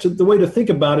 And I guess the way to think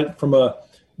about it from a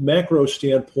macro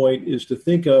standpoint is to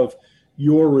think of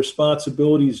your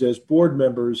responsibilities as board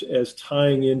members as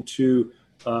tying into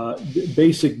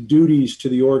basic duties to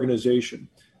the organization,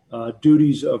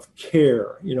 duties of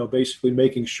care, basically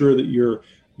making sure that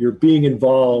you're being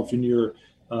involved and you're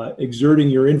exerting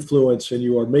your influence and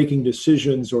you are making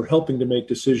decisions or helping to make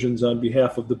decisions on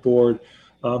behalf of the board.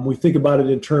 We think about it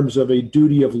in terms of a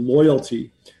duty of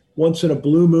loyalty. Once in a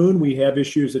blue moon, we have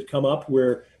issues that come up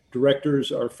where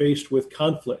directors are faced with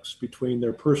conflicts between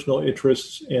their personal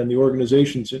interests and the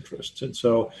organization's interests. And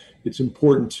so it's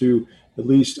important to at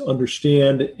least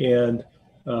understand and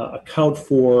account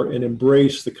for and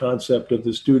embrace the concept of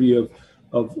this duty of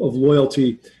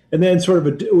loyalty. And then sort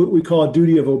of what we call a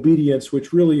duty of obedience,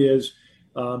 which really is,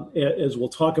 as we'll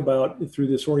talk about through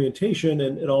this orientation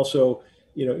and also,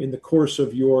 in the course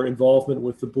of your involvement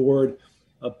with the board,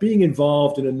 being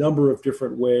involved in a number of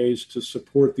different ways to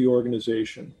support the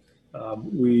organization.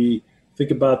 We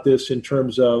think about this in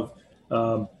terms of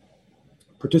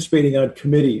participating on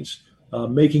committees,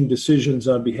 making decisions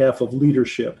on behalf of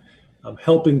leadership,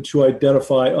 helping to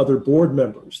identify other board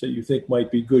members that you think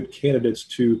might be good candidates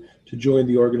to join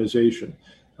the organization.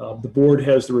 The board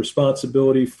has the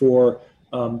responsibility for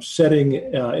setting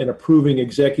and approving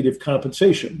executive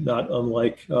compensation, not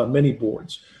unlike many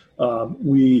boards.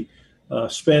 We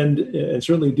spend, and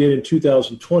certainly did in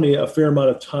 2020, a fair amount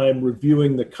of time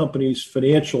reviewing the company's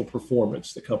financial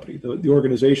performance, the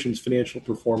organization's financial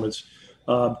performance,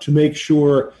 to make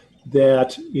sure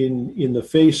that in the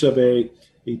face of a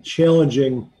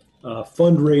challenging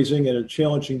fundraising and a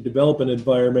challenging development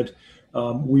environment,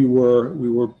 we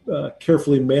were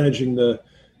carefully managing the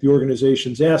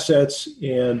organization's assets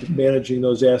and managing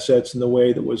those assets in the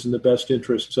way that was in the best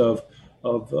interests of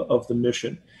the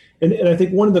mission. And I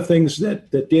think one of the things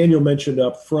that Daniel mentioned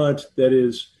up front that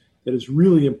is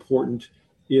really important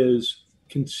is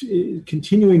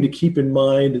continuing to keep in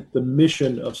mind the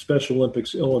mission of Special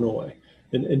Olympics Illinois.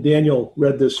 And Daniel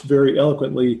read this very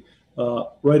eloquently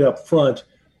right up front,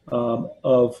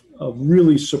 of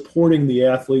really supporting the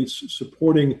athletes,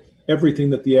 supporting everything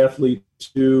that the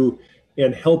athletes do,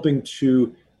 and helping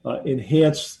to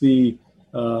enhance the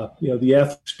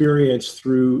athlete experience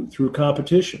through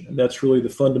competition. And that's really the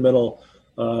fundamental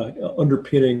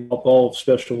underpinning of all of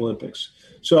Special Olympics.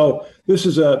 So this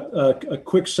is a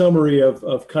quick summary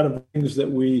of kind of things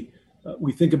that we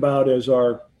think about as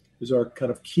our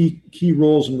kind of key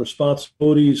roles and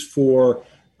responsibilities for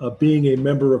being a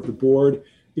member of the board.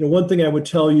 One thing I would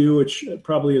tell you, which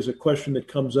probably is a question that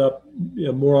comes up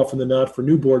more often than not for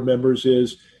new board members,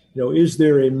 is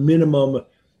there a minimum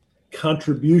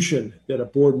contribution that a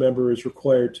board member is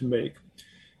required to make?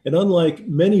 And unlike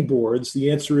many boards, the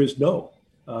answer is no.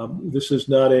 This is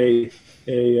not a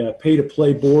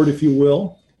pay-to-play board, if you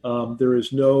will. There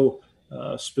is no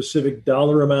specific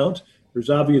dollar amount.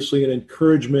 There's obviously an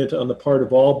encouragement on the part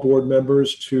of all board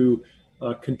members to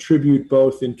contribute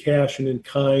both in cash and in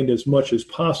kind as much as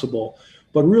possible.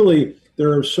 But really,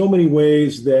 there are so many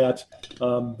ways that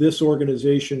this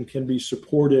organization can be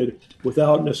supported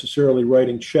without necessarily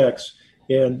writing checks.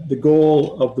 And the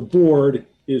goal of the board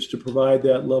is to provide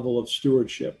that level of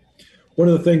stewardship. One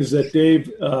of the things that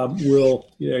Dave I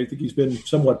think he's been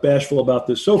somewhat bashful about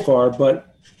this so far, but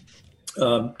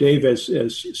Dave, as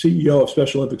CEO of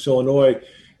Special Olympics Illinois,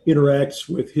 interacts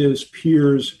with his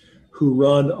peers who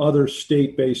run other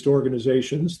state-based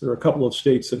organizations. There are a couple of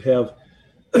states that have,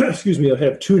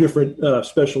 have two different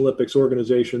Special Olympics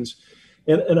organizations.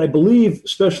 And I believe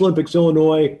Special Olympics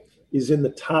Illinois is in the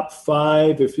top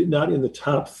 5, if not in the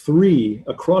top 3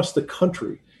 across the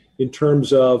country in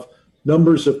terms of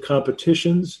numbers of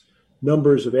competitions,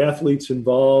 numbers of athletes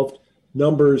involved,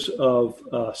 numbers of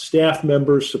staff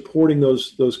members supporting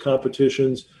those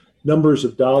competitions, numbers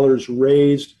of dollars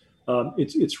raised.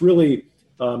 It's really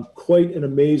quite an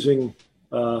amazing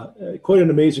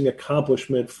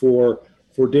accomplishment for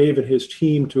Dave and his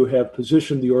team to have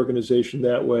positioned the organization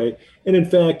that way. And in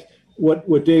fact,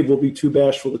 what Dave will be too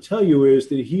bashful to tell you is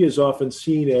that he is often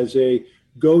seen as a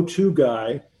go-to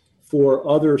guy for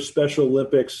other Special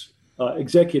Olympics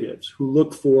executives who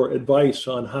look for advice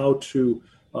on how to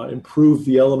improve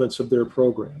the elements of their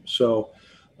program. So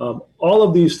all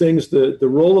of these things, the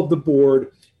role of the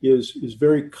board is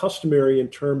very customary in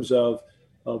terms of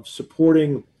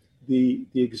supporting the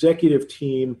executive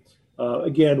team,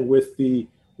 again, with the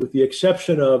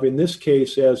exception of, in this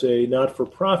case, as a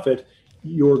not-for-profit,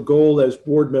 your goal as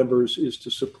board members is to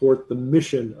support the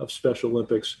mission of Special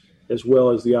Olympics as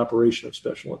well as the operation of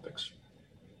Special Olympics.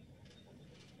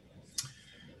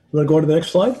 I'm going to go on to the next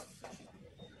slide.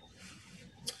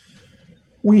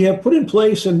 We have put in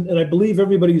place, and I believe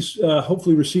everybody's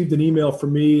hopefully received an email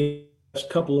from me in the last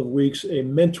couple of weeks, a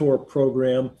mentor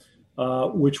program,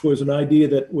 which was an idea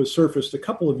that was surfaced a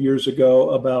couple of years ago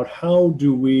about how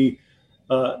do we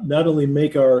not only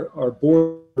make our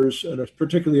board members, and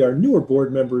particularly our newer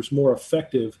board members, more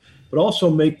effective, but also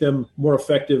make them more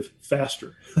effective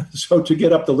faster. So to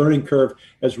get up the learning curve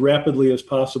as rapidly as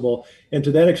possible. And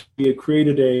to that extent, we have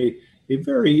created a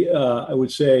very, I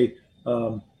would say,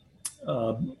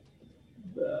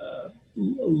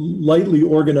 lightly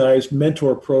organized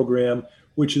mentor program,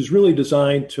 which is really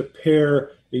designed to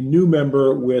pair a new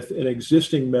member with an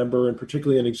existing member, and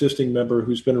particularly an existing member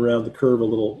who's been around the curve a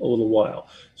little while.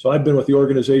 So I've been with the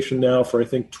organization now for, I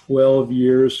think, 12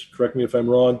 years. Correct me if I'm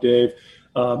wrong, Dave.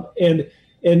 And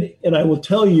I will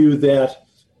tell you that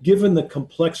given the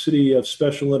complexity of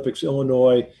Special Olympics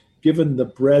Illinois, given the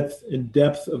breadth and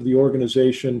depth of the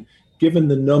organization, given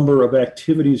the number of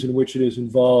activities in which it is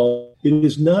involved, it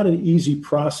is not an easy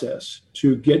process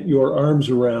to get your arms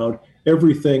around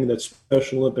everything that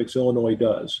Special Olympics Illinois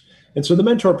does. And so the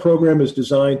mentor program is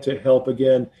designed to help,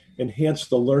 again, enhance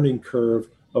the learning curve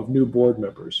of new board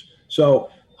members. So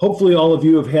hopefully all of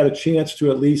you have had a chance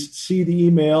to at least see the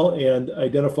email and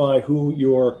identify who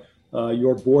your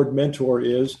board mentor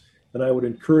is. And I would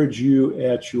encourage you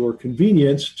at your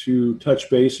convenience to touch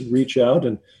base and reach out.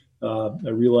 And I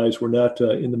realize we're not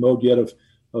in the mode yet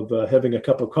of having a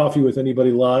cup of coffee with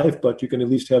anybody live, but you can at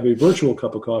least have a virtual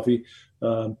cup of coffee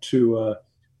to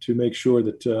make sure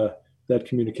that that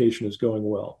communication is going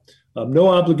well. No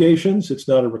obligations. It's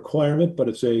not a requirement, but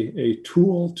it's a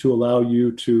tool to allow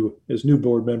you to, as new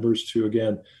board members, to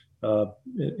again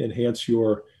enhance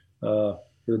your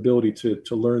ability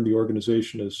to learn the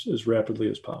organization as rapidly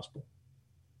as possible.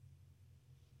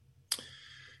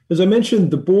 As I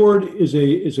mentioned, the board is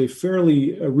a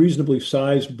fairly reasonably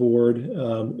sized board.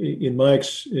 In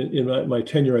my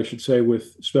tenure, I should say,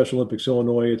 with Special Olympics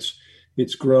Illinois,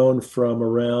 it's grown from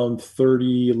around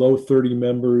 30, low 30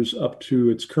 members up to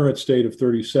its current state of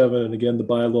 37. And again, the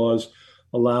bylaws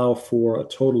allow for a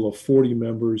total of 40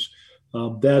 members.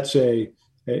 That's a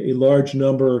large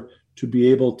number to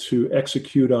be able to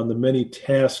execute on the many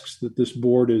tasks that this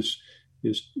board is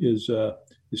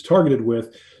targeted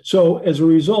with. So as a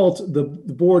result, the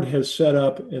board has set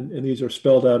up, and these are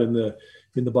spelled out in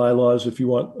the bylaws if you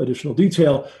want additional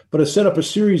detail, but has set up a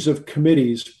series of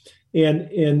committees.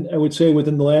 And I would say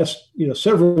within the last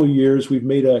several years, we've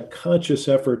made a conscious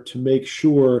effort to make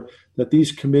sure that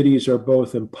these committees are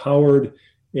both empowered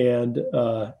and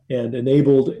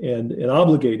enabled and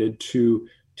obligated to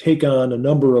take on a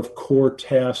number of core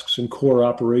tasks and core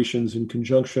operations in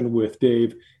conjunction with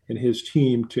Dave and his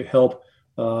team to help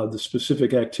the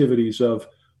specific activities of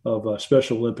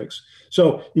Special Olympics.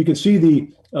 So you can see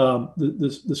the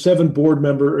 7 board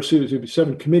member, or excuse me,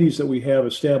 7 committees that we have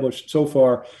established so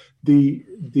far. We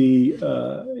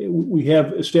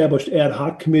have established ad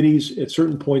hoc committees at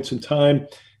certain points in time.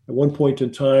 At one point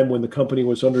in time, when the company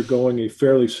was undergoing a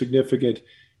fairly significant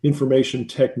information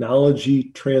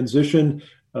technology transition,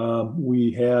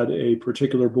 we had a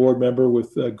particular board member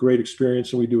with great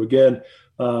experience, and we do again,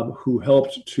 who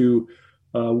helped to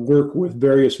work with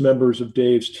various members of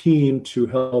Dave's team to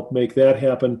help make that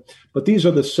happen. But these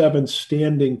are the 7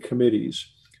 standing committees.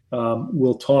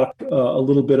 We'll talk a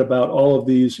little bit about all of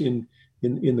these in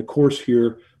the course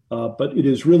here, but it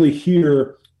is really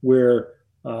here where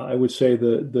I would say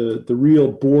the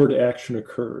real board action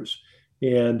occurs,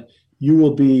 and you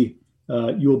will be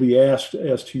asked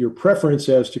as to your preference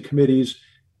as to committees,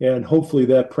 and hopefully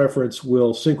that preference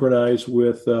will synchronize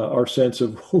with our sense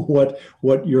of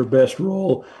what your best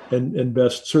role and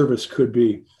best service could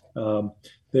be.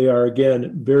 They are,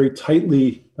 again, very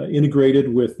tightly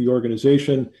integrated with the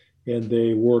organization, and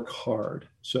they work hard.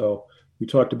 So we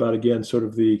talked about, again, sort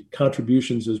of the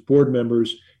contributions as board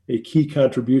members. A key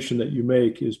contribution that you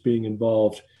make is being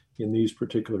involved in these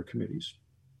particular committees.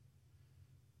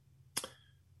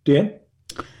 Dan?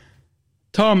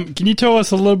 Tom, can you tell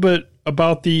us a little bit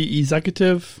about the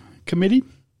executive committee?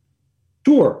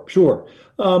 Sure.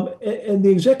 And the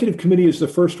executive committee is the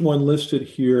first one listed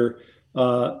here.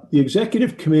 The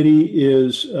executive committee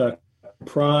is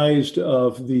comprised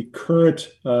of the current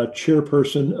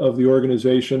chairperson of the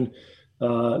organization,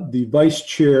 the vice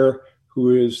chair,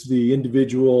 who is the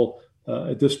individual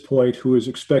at this point who is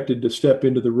expected to step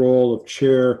into the role of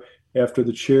chair after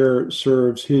the chair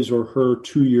serves his or her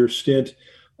 2-year stint,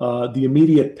 the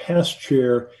immediate past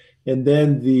chair, and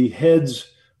then the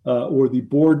heads or the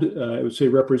board, I would say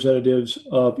representatives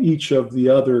of each of the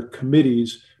other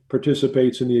committees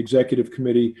participates in the executive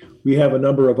committee. We have a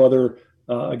number of other,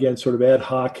 again, sort of ad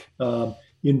hoc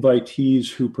invitees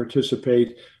who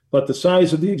participate. But the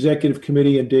size of the executive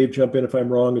committee, and Dave, jump in if I'm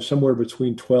wrong, is somewhere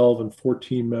between 12 and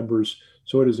 14 members.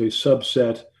 So it is a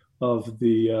subset of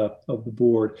the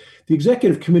board. The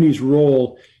executive committee's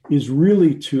role is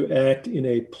really to act in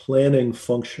a planning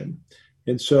function.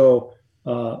 And so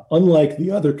unlike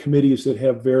the other committees that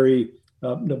have very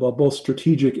both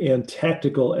strategic and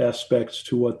tactical aspects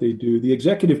to what they do, the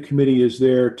executive committee is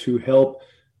there to help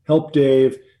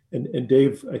Dave, and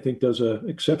Dave, I think, does an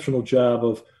exceptional job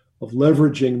of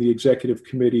leveraging the executive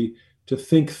committee to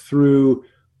think through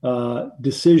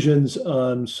decisions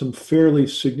on some fairly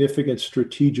significant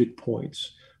strategic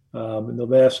points. In the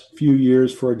last few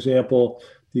years, for example,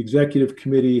 the executive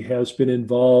committee has been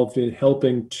involved in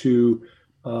helping to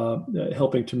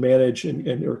manage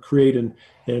or create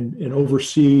and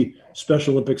oversee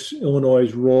Special Olympics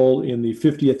Illinois' role in the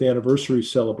 50th anniversary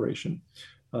celebration.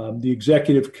 The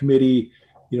executive committee,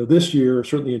 this year,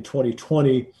 certainly in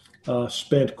 2020,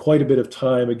 spent quite a bit of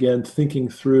time, again, thinking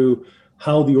through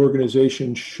how the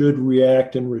organization should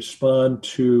react and respond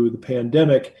to the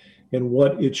pandemic and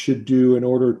what it should do in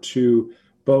order to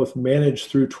both manage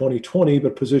through 2020,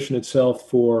 but position itself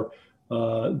for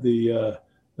the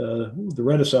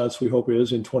renaissance we hope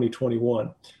is in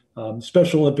 2021.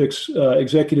 Special Olympics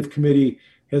Executive Committee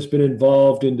has been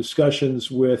involved in discussions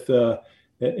with an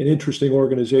interesting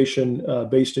organization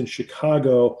based in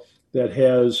Chicago that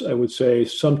has, I would say,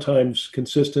 sometimes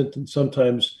consistent and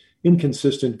sometimes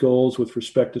inconsistent goals with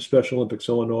respect to Special Olympics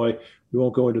Illinois. We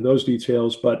won't go into those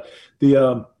details, but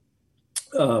the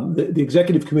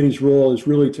executive committee's role is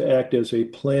really to act as a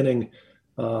planning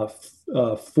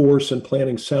force and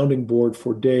planning sounding board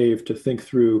for Dave to think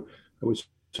through, I would say,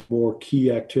 more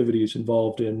key activities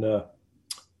involved in the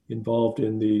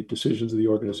decisions of the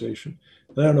organization.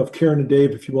 And I don't know if Karen and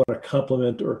Dave, if you want to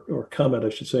compliment or comment, I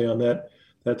should say, on that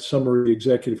summary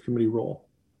executive committee role.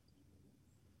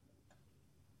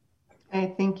 I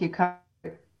think you covered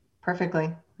it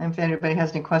perfectly. And if anybody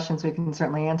has any questions, we can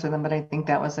certainly answer them. But I think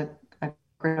that was a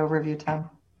great overview, Tom.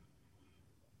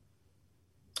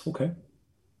 Okay.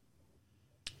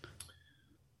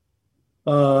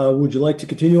 Would you like to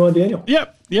continue on, Daniel?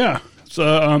 Yep. Yeah.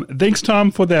 So thanks,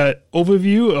 Tom, for that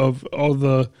overview of all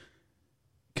the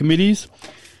committees.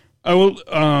 I will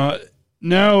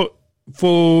now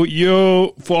for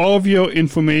all of your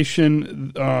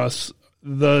information.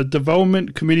 The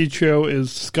development committee chair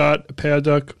is Scott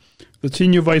Paddock, the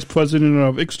senior vice president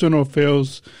of external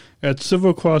affairs at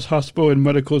Silver Cross Hospital and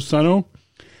Medical Center,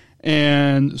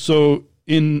 and so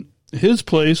in his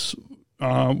place,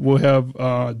 we'll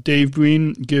have Dave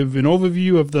Breen give an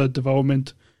overview of the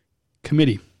development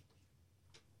committee.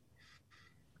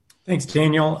 Thanks,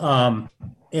 Daniel.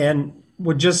 And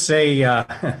would just say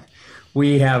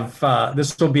we have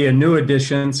this will be a new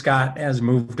addition. Scott has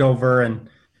moved over, and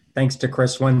thanks to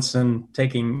Chris Winson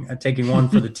taking one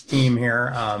for the team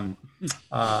here,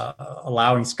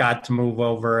 allowing Scott to move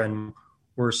over, and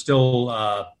we're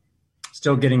still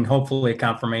getting hopefully a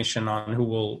confirmation on who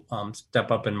will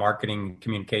step up in marketing and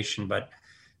communication. But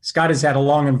Scott has had a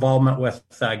long involvement with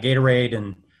Gatorade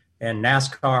and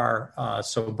NASCAR,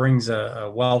 so brings a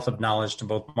wealth of knowledge to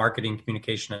both marketing,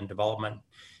 communication, and development.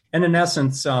 And in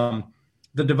essence,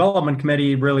 the development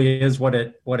committee really is what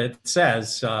it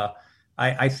says.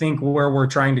 I think where we're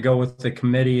trying to go with the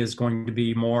committee is going to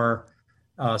be more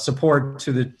support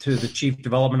to the chief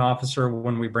development officer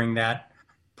when we bring that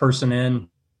person in,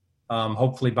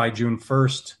 hopefully by June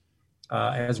 1st,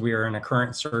 as we are in a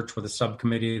current search with a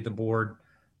subcommittee of the board,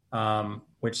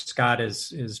 which Scott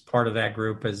is part of that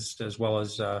group as well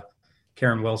as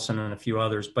Karen Wilson and a few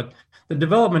others. But the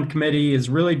development committee is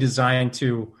really designed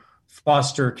to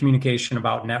foster communication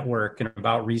about network and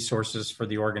about resources for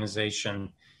the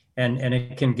organization. And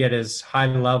it can get as high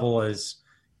level as,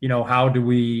 how do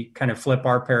we kind of flip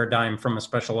our paradigm from a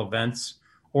special events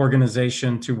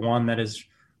organization to one that is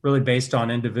really based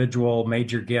on individual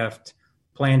major gift,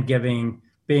 planned giving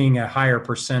being a higher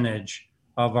percentage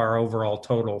of our overall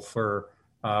total for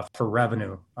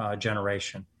revenue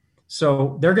generation.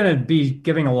 So they're going to be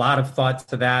giving a lot of thought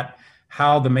to that,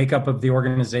 how the makeup of the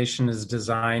organization is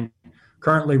designed.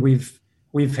 Currently,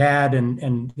 we've had,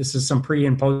 and this is some pre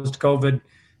and post COVID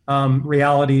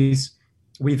realities.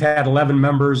 We've had 11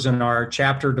 members in our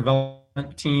chapter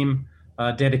development team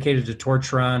dedicated to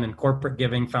torch run and corporate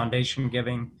giving, foundation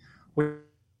giving. We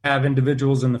have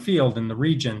individuals in the field, in the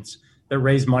regions, that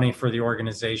raise money for the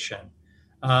organization.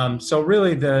 So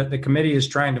really the committee is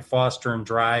trying to foster and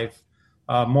drive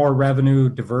more revenue,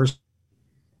 diverse,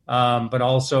 but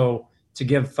also to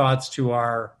give thoughts to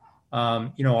our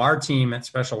team at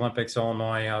Special Olympics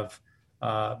Illinois of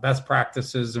best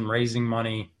practices and raising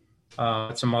money,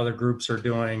 what some other groups are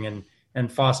doing,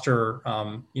 and foster,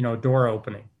 door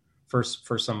opening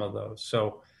for some of those.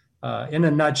 So in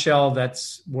a nutshell,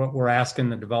 that's what we're asking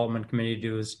the development committee to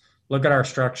do, is look at our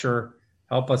structure,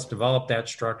 help us develop that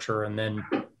structure, and then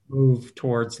move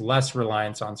towards less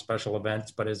reliance on special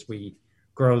events. But as we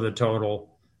grow the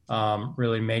total,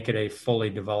 really make it a fully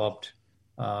developed,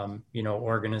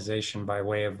 organization by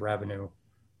way of revenue,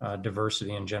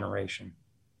 diversity, and generation.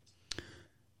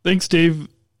 Thanks, Dave.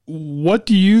 What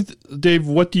do you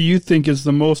think is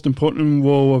the most important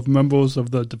role of members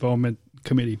of the development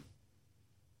committee?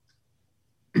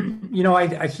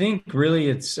 I think really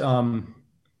it's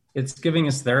giving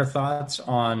us their thoughts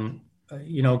on,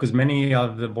 because many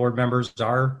of the board members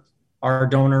are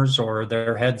donors or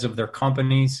they're heads of their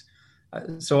companies.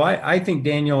 So I think,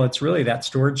 Daniel, it's really that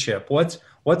stewardship.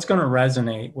 What's going to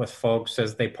resonate with folks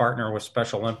as they partner with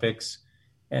Special Olympics?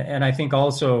 And I think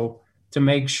also to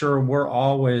make sure we're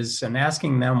always and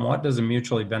asking them, what does a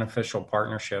mutually beneficial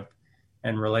partnership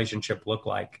and relationship look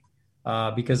like?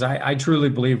 Because I truly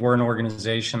believe we're an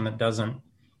organization that doesn't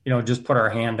just put our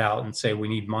hand out and say we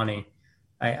need money.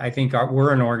 I think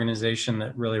we're an organization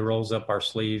that really rolls up our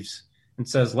sleeves and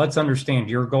says, let's understand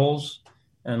your goals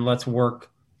and let's work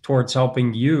towards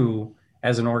helping you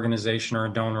as an organization or a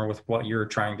donor with what you're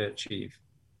trying to achieve.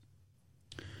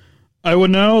 I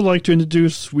would now like to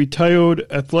introduce retired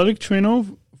athletic trainer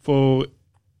for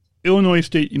Illinois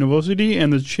State University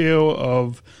and the chair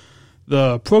of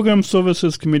the Program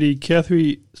Services Committee,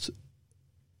 Kathy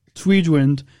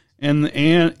Sweedwind, and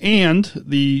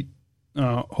the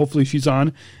hopefully she's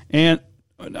on, and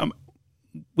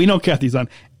we know Kathy's on,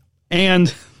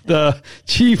 and the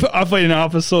Chief Operating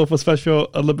Officer for Special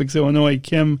Olympics Illinois,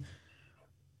 Kim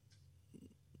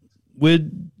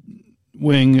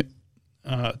Widwing,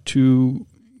 to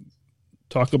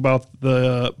talk about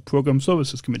the Program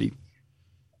Services Committee.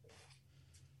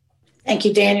 Thank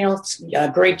you, Daniel. It's a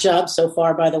great job so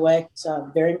far, by the way. It's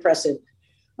very impressive.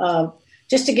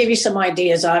 Just to give you some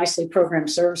ideas, obviously program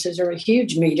services are a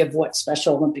huge meat of what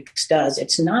Special Olympics does.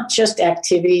 It's not just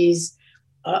activities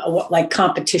like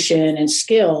competition and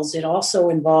skills. It also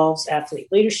involves athlete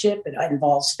leadership. It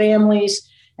involves families,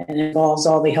 and it involves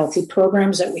all the healthy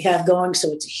programs that we have going.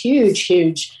 So it's a huge,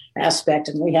 huge aspect,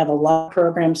 and we have a lot of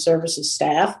program services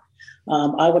staff.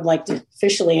 I would like to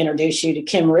officially introduce you to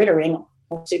Kim Rittering.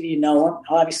 Most of you know him,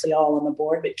 obviously all on the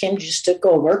board, but Kim just took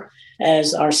over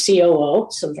as our COO,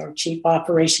 so our Chief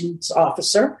Operations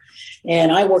Officer.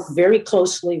 And I work very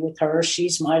closely with her.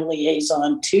 She's my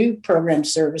liaison to Program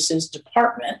Services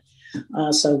Department.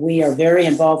 So we are very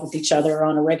involved with each other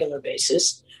on a regular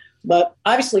basis. But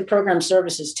obviously program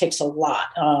services takes a lot.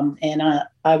 And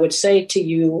I would say to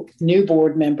you, new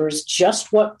board members,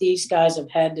 just what these guys have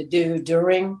had to do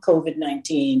during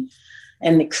COVID-19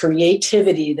 and the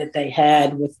creativity that they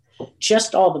had with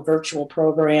just all the virtual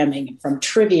programming, from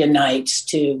trivia nights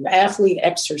to athlete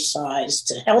exercise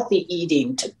to healthy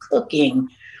eating to cooking.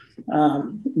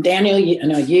 Daniel,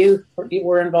 you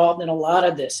were involved in a lot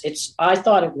of this. I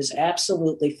thought it was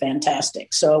absolutely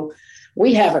fantastic. So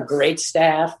we have a great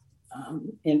staff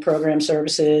in program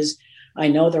services. I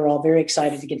know they're all very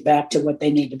excited to get back to what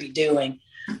they need to be doing,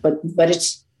 but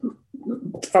it's,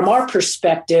 from our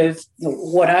perspective,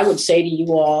 what I would say to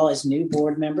you all as new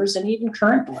board members and even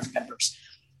current board members,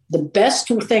 the best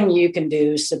thing you can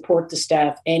do is support the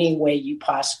staff any way you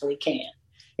possibly can.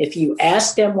 If you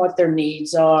ask them what their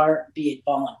needs are, be it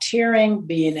volunteering,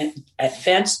 being at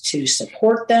events to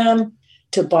support them,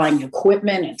 to buying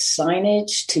equipment and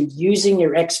signage, to using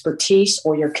your expertise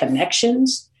or your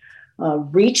connections,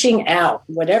 reaching out,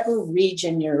 whatever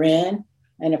region you're in.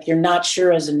 And if you're not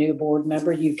sure as a new board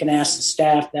member, you can ask the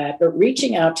staff that, but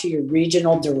reaching out to your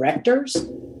regional directors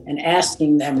and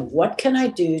asking them, what can I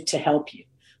do to help you?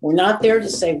 We're not there to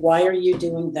say, why are you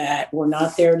doing that? We're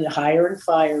not there to hire and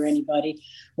fire anybody.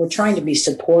 We're trying to be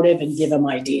supportive and give them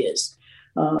ideas.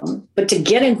 But to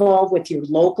get involved with your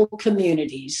local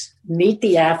communities, meet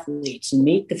the athletes,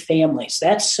 meet the families,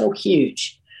 that's so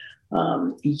huge.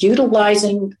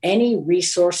 Utilizing any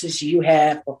resources you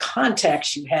have or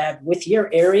contacts you have with your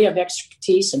area of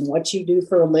expertise and what you do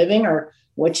for a living or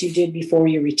what you did before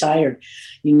you retired.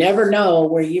 You never know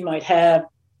where you might have,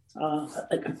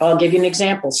 I'll give you an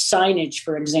example, signage,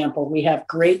 for example. We have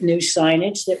great new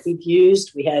signage that we've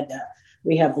used. We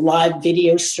have live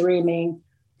video streaming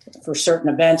for certain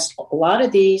events. A lot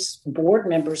of these board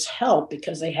members help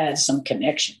because they had some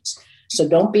connections. So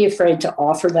don't be afraid to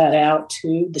offer that out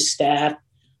to the staff,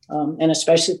 and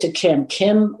especially to Kim.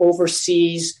 Kim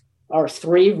oversees our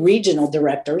 3 regional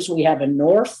directors. We have a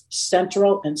North,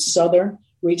 Central, and Southern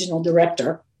regional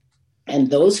director, and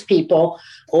those people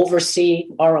oversee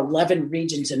our 11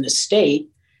 regions in the state.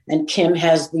 And Kim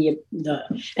has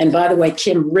and by the way,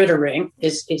 Kim Rittering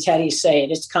is how do you say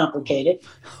it? It's complicated.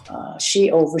 She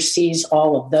oversees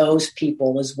all of those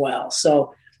people as well.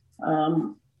 So,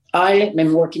 I've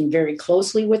been working very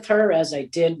closely with her, as I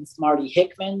did with Marty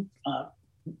Hickman.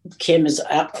 Kim is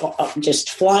just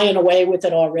flying away with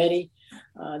it already.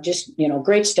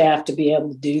 Great staff to be able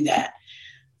to do that.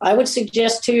 I would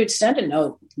suggest, too, send a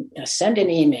note, send an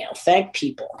email, thank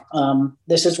people.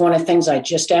 This is one of the things I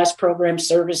just asked Program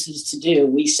Services to do.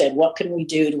 We said, what can we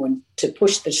do to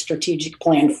push the strategic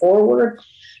plan forward?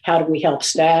 How do we help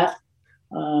staff?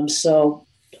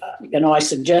 I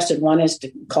suggested one is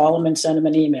to call them and send them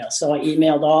an email. So I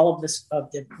emailed all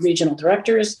of the regional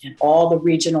directors and all the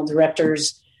regional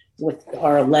directors with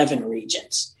our 11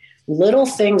 regions. Little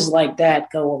things like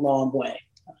that go a long way.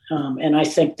 And I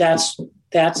think that's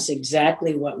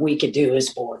exactly what we could do as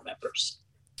board members.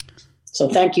 So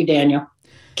thank you, Daniel.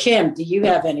 Kim, do you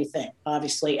have anything,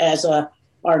 obviously, as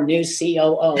our new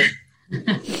COO?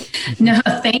 No,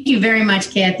 thank you very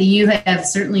much, Kathy. You have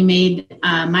certainly made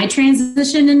my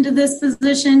transition into this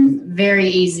position very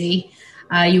easy.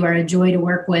 You are a joy to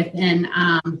work with, and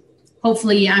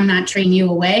hopefully I'm not training you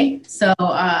away. So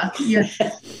you're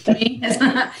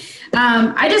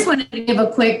I just wanted to give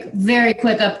a very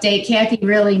quick update. Kathy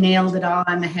really nailed it all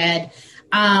on the head.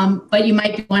 But you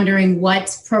might be wondering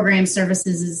what Program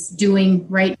Services is doing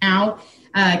right now.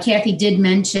 Kathy did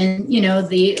mention,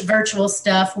 the virtual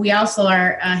stuff. We also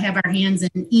have our hands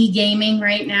in e-gaming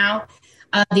right now.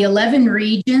 The 11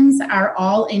 regions are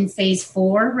all in phase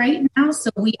 4 right now.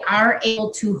 So we are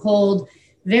able to hold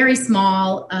very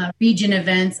small region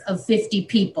events of 50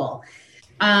 people.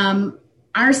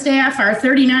 Our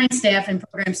 39 staff in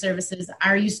Program Services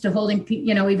are used to holding,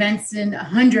 events in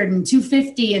 100 and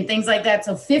 250 and things like that.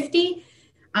 So 50.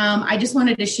 I just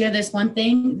wanted to share this one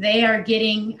thing. They are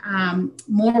getting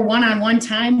more one-on-one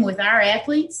time with our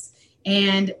athletes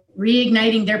and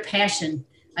reigniting their passion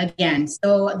again.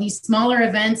 So these smaller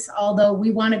events, although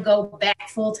we want to go back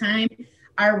full-time,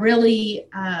 are really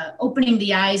opening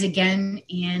the eyes again.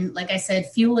 And like I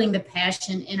said, fueling the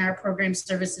passion in our Program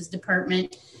Services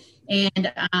department.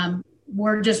 And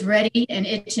we're just ready and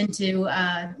itching to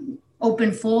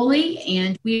open fully.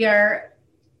 And we are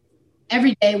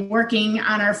every day working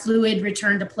on our fluid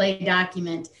return to play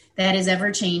document that is ever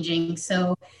changing.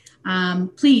 So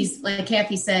please, like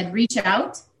Kathy said, reach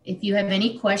out if you have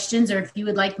any questions, or if you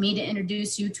would like me to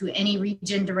introduce you to any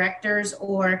region directors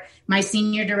or my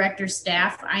senior director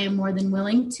staff. I am more than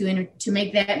willing to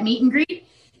make that meet and greet.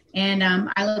 And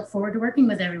I look forward to working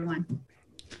with everyone.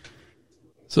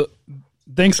 So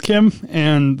thanks, Kim,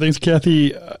 and thanks,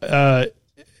 Kathy.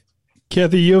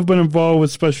 Kathy, you've been involved with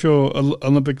Special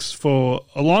Olympics for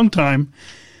a long time,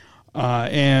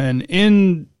 and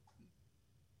in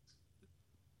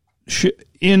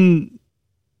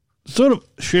sort of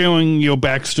sharing your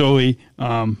backstory,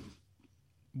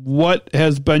 what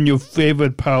has been your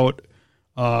favorite part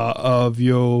of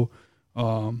your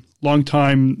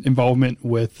long-time involvement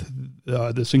with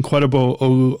this incredible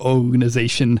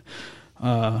organization?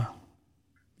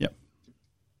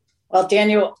 Well,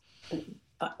 Daniel,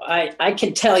 I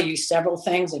can tell you several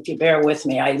things if you bear with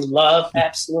me. I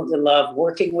absolutely love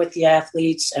working with the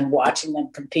athletes and watching them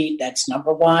compete. That's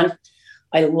number one.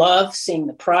 I love seeing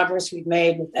the progress we've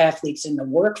made with athletes in the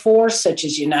workforce, such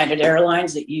as United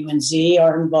Airlines that you and Z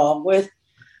are involved with.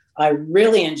 I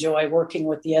really enjoy working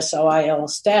with the SOIL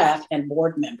staff and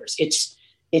board members.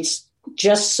 It's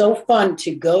just so fun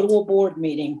to go to a board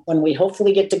meeting when we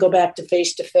hopefully get to go back to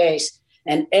face,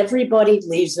 and everybody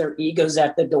leaves their egos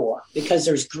at the door, because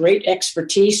there's great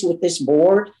expertise with this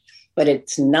board, but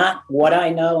it's not what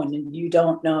I know and you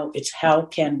don't know. It's how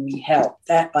can we help.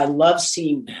 That I love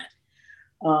seeing that.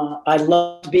 I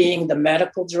love being the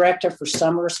medical director for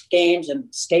summer games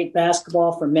and state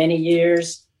basketball for many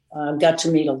years. Got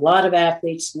to meet a lot of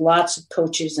athletes, lots of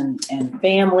coaches and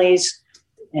families.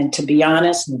 And to be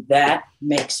honest, that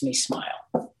makes me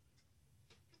smile.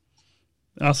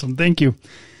 Awesome. Thank you.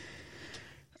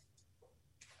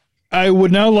 I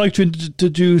would now like to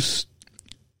introduce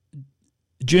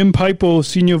Jim Pipo,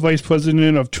 Senior Vice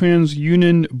President of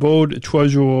TransUnion Board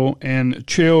Treasurer and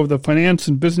Chair of the Finance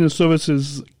and Business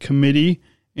Services Committee.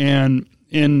 And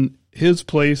in his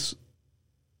place,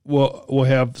 we'll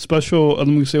have Special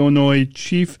Olympics Illinois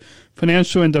Chief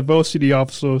Financial and Diversity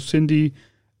Officer Cindy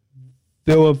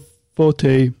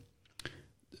Villaforte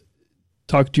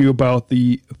talk to you about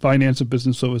the Finance and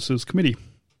Business Services Committee.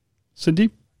 Cindy?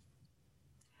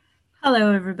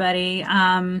 Hello, everybody.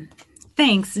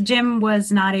 Thanks. Jim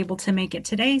was not able to make it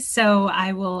today, so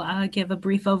I will give a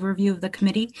brief overview of the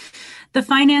committee. The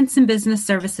Finance and Business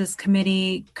Services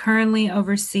Committee currently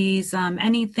oversees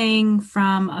anything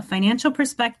from a financial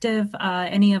perspective,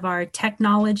 any of our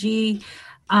technology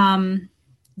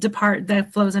that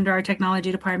flows under our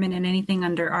technology department, and anything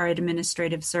under our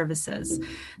administrative services.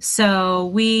 So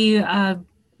we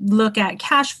look at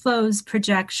cash flows,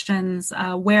 projections,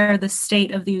 where the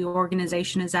state of the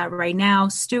organization is at right now,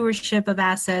 stewardship of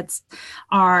assets,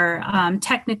 our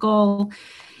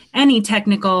any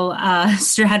technical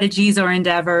strategies or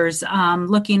endeavors,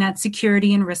 looking at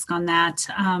security and risk on that.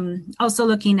 Also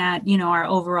looking at, our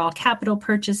overall capital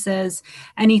purchases,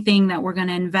 anything that we're going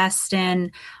to invest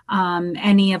in,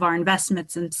 any of our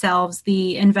investments themselves.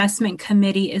 The investment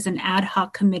committee is an ad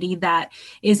hoc committee that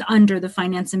is under the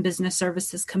Finance and Business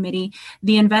Services Committee.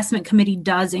 The investment committee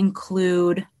does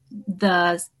include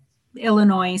the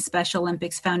Illinois Special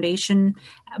Olympics Foundation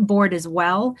board as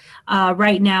well.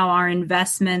 Right now, our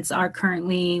investments are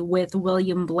currently with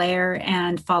William Blair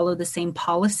and follow the same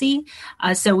policy.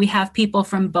 So we have people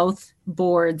from both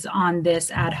boards on this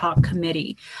ad hoc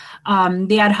committee.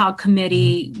 The ad hoc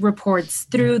committee reports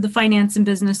through the Finance and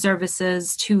Business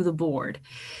Services to the board.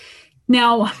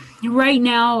 Now, right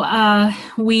now,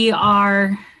 we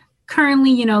are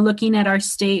currently, looking at our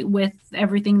state with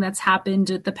everything that's happened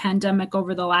with the pandemic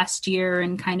over the last year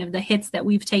and kind of the hits that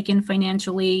we've taken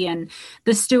financially and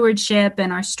the stewardship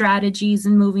and our strategies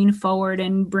and moving forward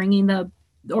and bringing the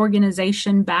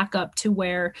organization back up to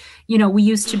where, we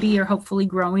used to be, or hopefully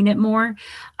growing it more.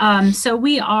 So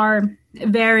we are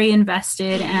very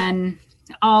invested and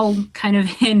all kind of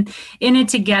in it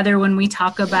together when we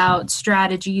talk about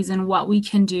strategies and what we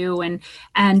can do and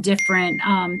different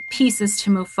pieces to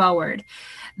move forward.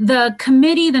 The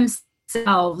committee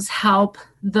themselves help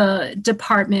the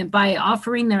department by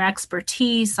offering their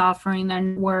expertise, offering their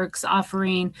networks,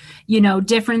 offering,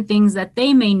 different things that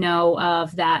they may know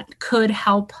of that could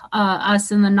help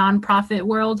us in the nonprofit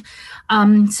world.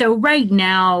 So right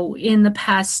now, in the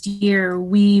past year,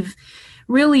 we've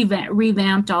really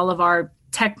revamped all of our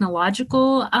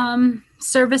technological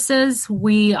services.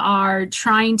 We are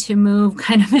trying to move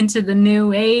kind of into the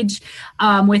new age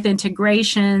with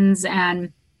integrations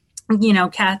and,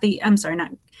 Kathy, I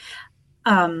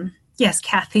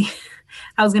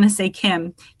was going to say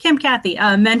Kathy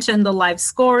mentioned the live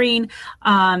scoring.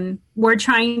 We're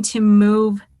trying to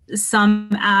move some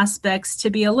aspects to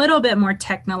be a little bit more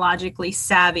technologically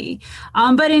savvy.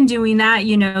 But in doing that,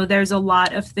 there's a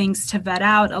lot of things to vet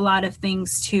out, a lot of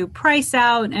things to price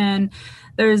out, and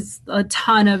there's a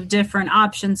ton of different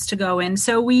options to go in.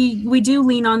 So we do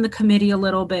lean on the committee a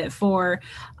little bit for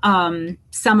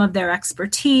some of their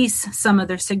expertise, some of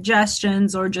their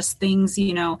suggestions, or just things,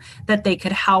 that they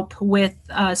could help with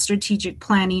strategic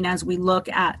planning as we look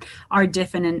at our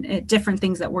different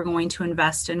things that we're going to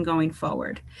invest in going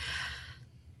forward.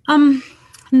 And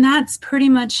that's pretty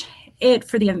much it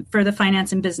for the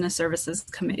Finance and Business Services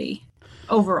Committee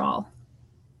overall.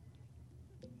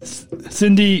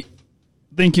 Cindy,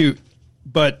 thank you,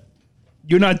 but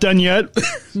you're not done yet.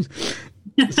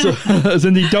 So,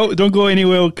 Cindy, don't go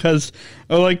anywhere, because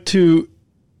I'd like to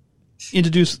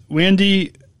introduce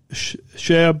Randy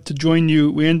Shab to join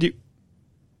you. Randy,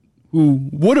 who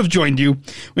would have joined you.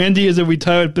 Randy is a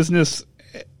retired business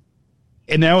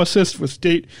analyst with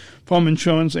State Farm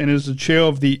Insurance and is the chair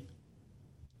of the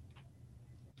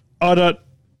audit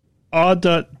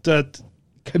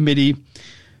committee.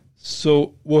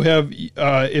 So we'll have,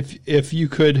 if you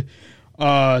could,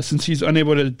 since he's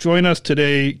unable to join us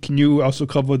today, can you also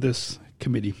cover this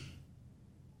committee?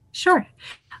 Sure.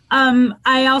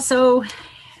 I also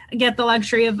get the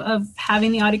luxury of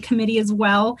having the audit committee as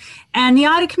well. And the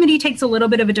audit committee takes a little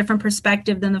bit of a different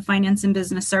perspective than the Finance and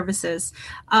Business Services.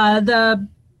 The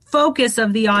focus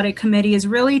of the audit committee is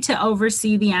really to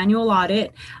oversee the annual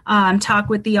audit, talk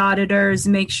with the auditors,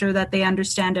 make sure that they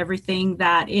understand everything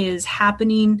that is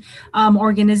happening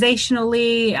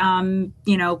organizationally,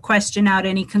 question out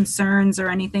any concerns or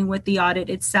anything with the audit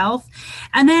itself.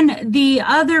 And then the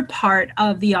other part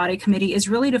of the audit committee is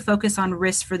really to focus on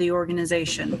risk for the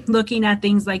organization, looking at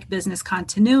things like business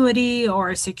continuity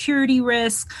or security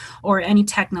risk or any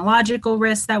technological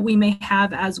risks that we may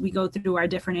have as we go through our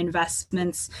different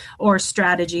investments or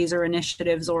strategies or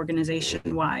initiatives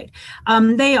organization-wide.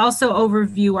 They also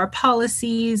overview our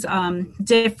policies,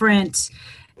 different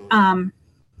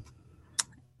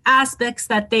aspects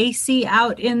that they see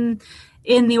out in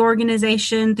the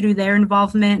organization through their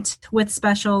involvement with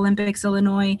Special Olympics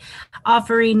Illinois,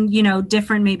 offering,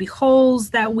 different maybe holes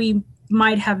that we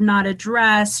might have not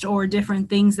addressed or different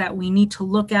things that we need to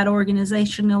look at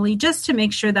organizationally just to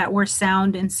make sure that we're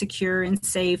sound and secure and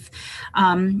safe,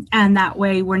 and that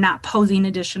way we're not posing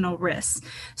additional risks.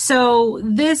 So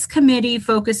this committee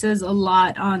focuses a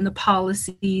lot on the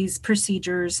policies,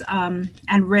 procedures, and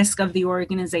risk of the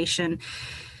organization,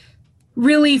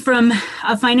 really from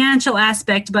a financial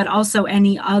aspect, but also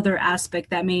any other aspect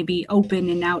that may be open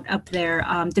and out up there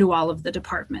through all of the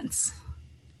departments.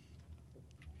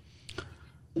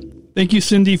 Thank you,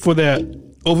 Cindy, for that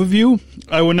overview.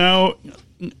 I will now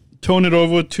turn it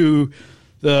over to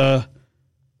the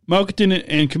Marketing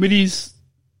and Communications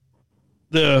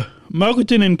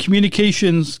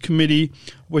Committee,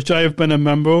 which I have been a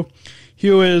member.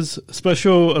 Here is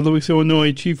Special Olympics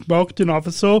Illinois Chief Marketing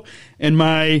Officer and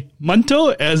my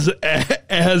mentor as a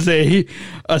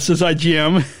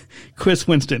IGM, Chris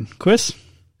Winston. Chris?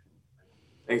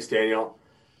 Thanks, Daniel.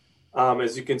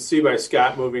 As you can see by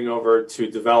Scott moving over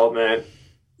to development,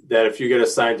 that if you get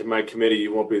assigned to my committee,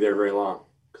 you won't be there very long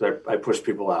because I push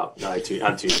people out on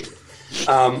TV.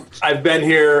 I've been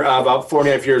here about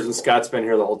 4.5 years, and Scott's been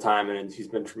here the whole time, and he's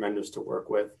been tremendous to work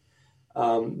with.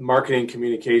 Marketing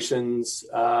communications,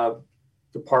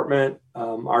 department.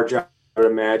 Our job, I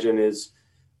would imagine, is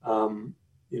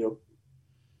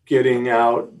getting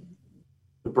out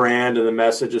the brand and the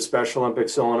message of Special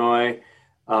Olympics Illinois,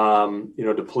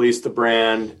 to police the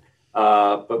brand,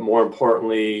 but more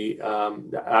importantly,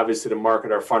 obviously to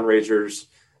market our fundraisers,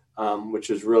 which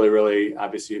is really, really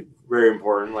obviously very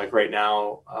important. Like right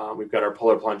now, we've got our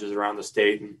polar plunges around the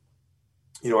state, and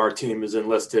our team is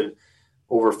enlisted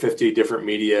over 50 different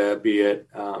media, be it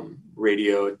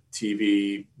radio,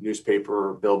 TV,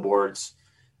 newspaper, billboards,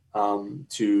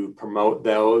 to promote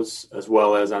those, as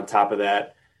well as on top of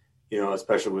that,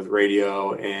 especially with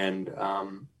radio and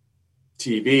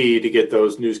TV, to get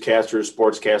those newscasters,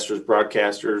 sportscasters,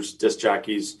 broadcasters, disc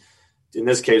jockeys, in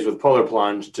this case with Polar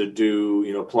Plunge, to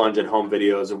do, plunge at home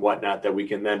videos and whatnot that we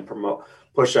can then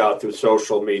push out through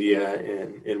social media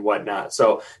and whatnot.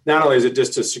 So not only is it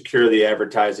just to secure the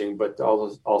advertising, but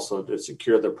also to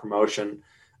secure the promotion,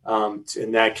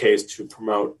 in that case, to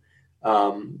promote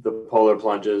the Polar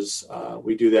Plunges.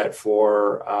 We do that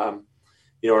for,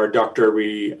 our Doctor,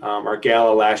 our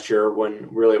gala last year, when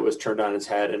really it was turned on its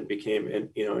head and became,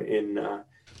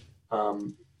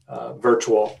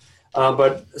 virtual.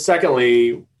 But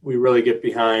secondly, we really get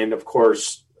behind, of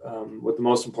course, what the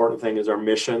most important thing is our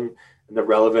mission and the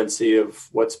relevancy of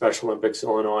what Special Olympics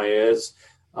Illinois is.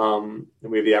 And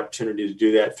we have the opportunity to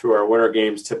do that through our winter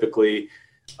games, typically,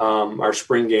 our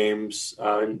spring games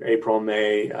in April and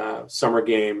May, summer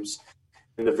games,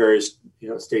 and the various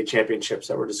state championships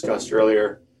that were discussed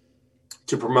earlier,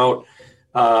 to promote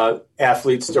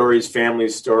athlete stories, family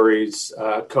stories,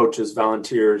 coaches,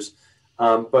 volunteers.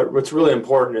 But what's really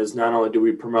important is not only do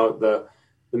we promote the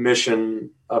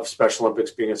mission of Special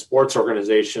Olympics being a sports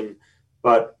organization,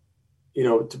 but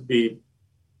to be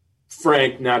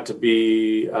frank, not to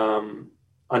be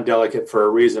undelicate for a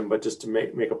reason, but just to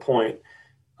make a point.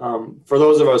 For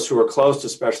those of us who are close to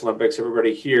Special Olympics,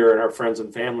 everybody here and our friends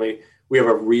and family, we have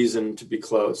a reason to be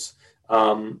close.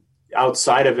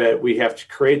 Outside of it, we have to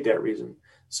create that reason.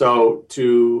 So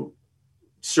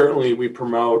certainly we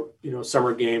promote,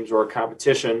 summer games or a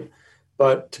competition,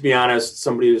 but to be honest,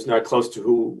 somebody who's not close to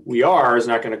who we are is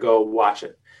not going to go watch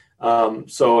it.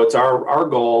 So it's our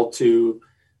goal to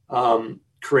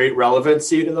create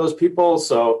relevancy to those people.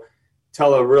 So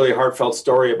tell a really heartfelt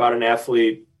story about an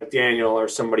athlete like Daniel or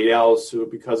somebody else who,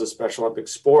 because of Special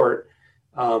Olympics sport,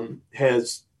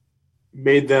 has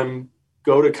made them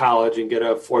go to college and get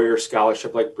a 4-year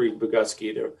scholarship like Bree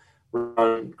Boguski to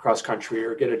run cross country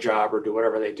or get a job or do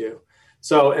whatever they do.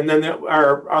 So, and then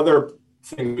our other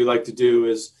thing we like to do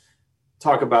is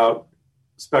talk about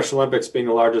Special Olympics being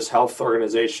the largest health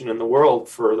organization in the world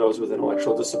for those with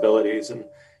intellectual disabilities, and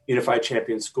Unified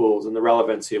Champion Schools, and the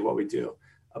relevancy of what we do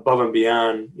above and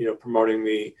beyond, promoting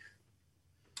the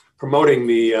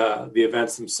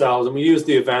events themselves. And we use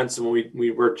the events, and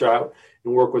we work out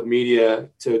and work with media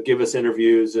to give us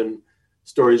interviews and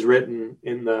stories written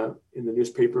in the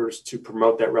newspapers to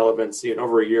promote that relevancy. And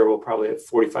over a year, we'll probably have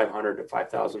 4,500 to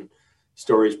 5,000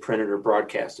 stories printed or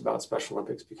broadcast about Special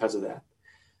Olympics because of that.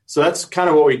 So that's kind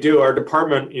of what we do. Our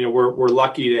department, we're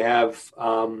lucky to have,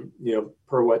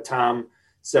 per what Tom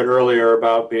said earlier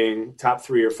about being top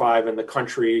 3 or 5 in the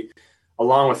country.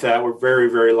 Along with that, we're very,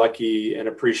 very lucky and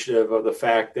appreciative of the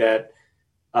fact that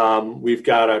we've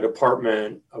got a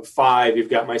department of 5. You've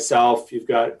got myself, you've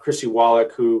got Chrissy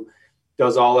Wallach, who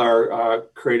does all our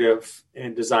creative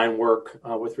and design work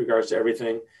with regards to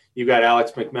everything. You've got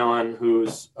Alex McMillan,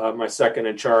 who's my second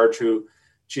in charge,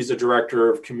 she's a director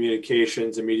of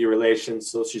communications and media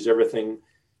relations. So she's everything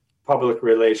public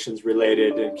relations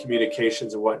related and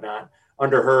communications and whatnot.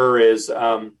 Under her is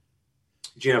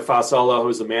Gina Fasola,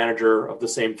 who's the manager of the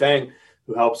same thing,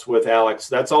 who helps with Alex.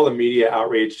 That's all the media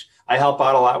outreach. I help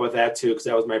out a lot with that too, because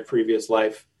that was my previous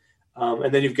life.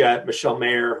 And then you've got Michelle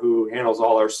Mayer, who handles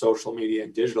all our social media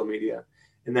and digital media.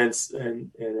 And then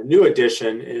and a new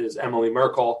addition is Emily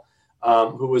Merkel,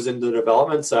 who was in the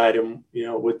development side. And,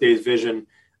 with Dave's vision,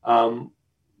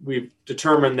 we've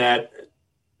determined that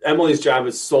Emily's job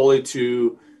is solely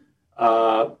to,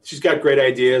 she's got great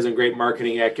ideas and great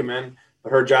marketing acumen,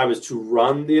 but her job is to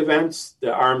run the events,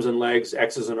 the arms and legs,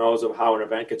 X's and O's of how an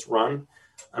event gets run.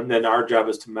 And then our job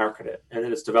is to market it. And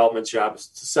then its development's job is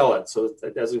to sell it. So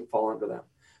it doesn't fall under them.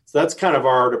 So that's kind of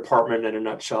our department in a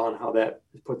nutshell and how that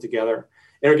is put together.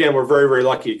 And again, we're very, very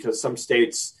lucky because some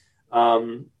states,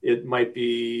 it might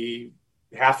be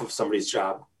half of somebody's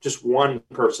job, just one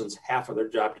person's half of their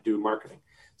job to do marketing.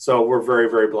 So we're very,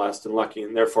 very blessed and lucky.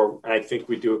 And therefore, I think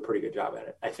we do a pretty good job at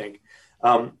it, I think.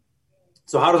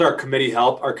 So how does our committee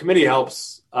help? Our committee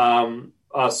helps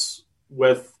us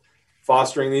with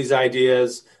fostering these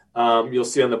ideas. You'll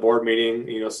see on the board meeting,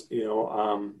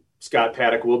 Scott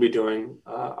Paddock will be doing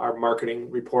our marketing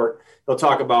report. He'll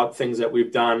talk about things that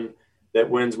we've done, that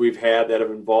wins we've had that have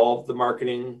involved the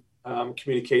marketing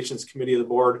communications committee of the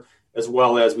board, as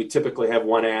well as we typically have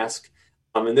one ask.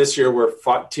 And this year we're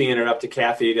teeing it up to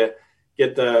Kathy to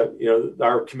get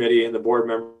our committee and the board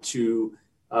member to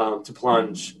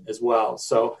plunge as well.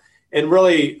 So, and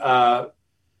really,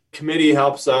 committee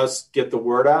helps us get the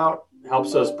word out,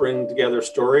 helps us bring together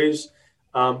stories.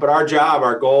 But our job,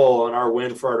 our goal, and our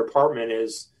win for our department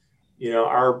is,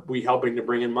 are we helping to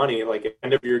bring in money? Like at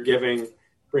end of year giving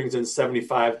brings in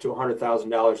 $75,000 to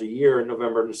 $100,000 a year in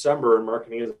November and December, and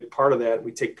marketing is a big part of that.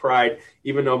 We take pride,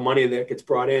 even though money that gets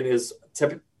brought in is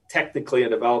technically a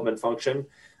development function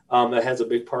that has a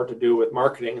big part to do with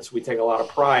marketing. And so we take a lot of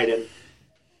pride in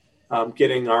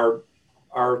getting our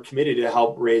committee to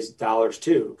help raise dollars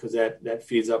too, because that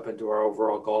feeds up into our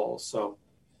overall goals. So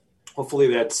hopefully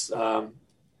that's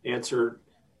answered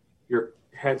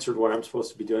what I'm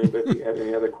supposed to be doing. But if you have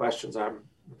any other questions, I'm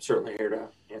certainly here to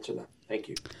answer them. Thank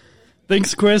you.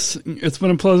 Thanks, Chris. It's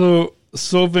been a pleasure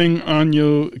serving on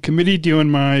your committee, doing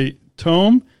my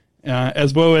tome,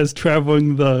 as well as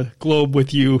traveling the globe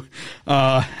with you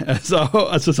as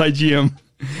SSIGM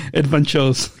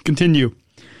adventures continue.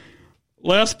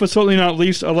 Last but certainly not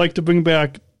least, I'd like to bring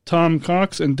back Tom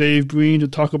Cox and Dave Breen to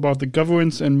talk about the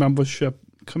Governance and Membership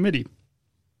Committee.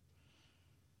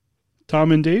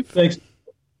 Tom and Dave? Thanks.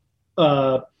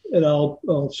 And I'll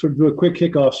sort of do a quick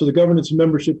kickoff. So the Governance and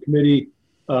Membership Committee,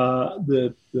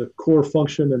 the core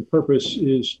function and purpose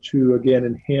is to, again,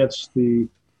 enhance the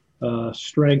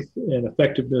strength and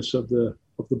effectiveness of the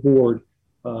board.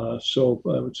 So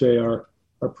I would say our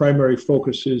primary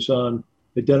focus is on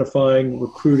identifying,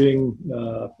 recruiting,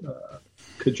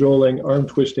 cajoling, arm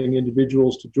twisting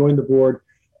individuals to join the board,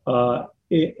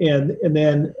 and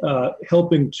then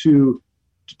helping to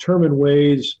determine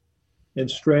ways and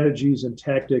strategies and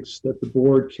tactics that the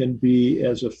board can be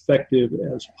as effective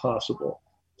as possible.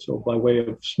 So by way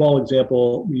of small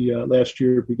example, we last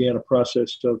year began a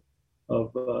process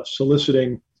of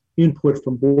soliciting input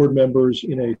from board members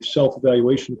in a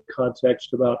self-evaluation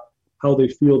context about how they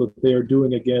feel that they are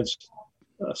doing against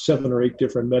 7 or 8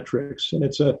 different metrics. And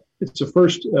it's a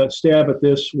first stab at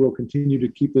this. We'll continue to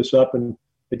keep this up and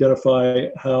identify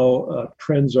how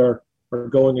trends are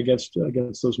going against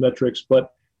those metrics.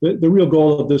 But the real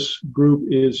goal of this group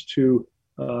is to,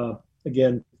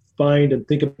 again, find and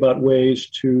think about ways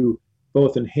to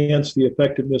both enhance the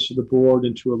effectiveness of the board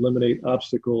and to eliminate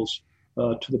obstacles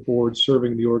to the board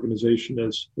serving the organization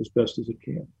as best as it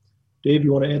can. Dave,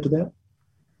 you want to add to that?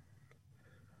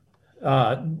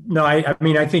 No, I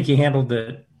mean, I think you handled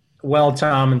it well,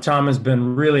 Tom, and Tom has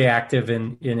been really active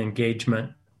in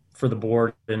engagement for the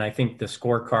board. And I think the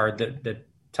scorecard that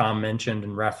Tom mentioned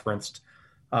and referenced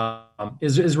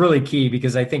is really key,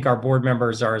 because I think our board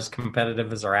members are as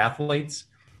competitive as our athletes.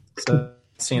 So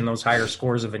seeing those higher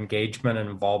scores of engagement and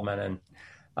involvement.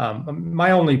 And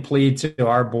my only plea to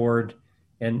our board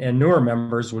and newer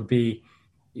members would be,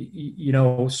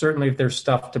 certainly if there's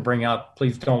stuff to bring up,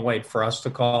 please don't wait for us to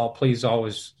call. Please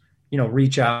always,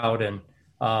 reach out and,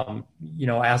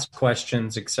 ask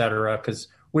questions, et cetera, because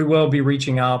we will be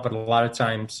reaching out. But a lot of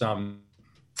times,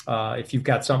 if you've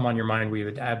got something on your mind, we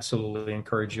would absolutely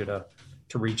encourage you to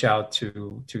reach out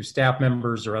to staff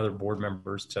members or other board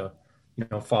members to,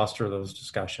 foster those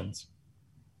discussions.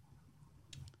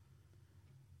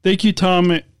 Thank you,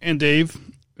 Tom and Dave.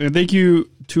 And thank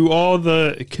you to all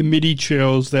the committee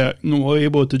chairs that were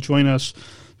able to join us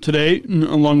today,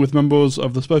 along with members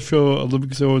of the Special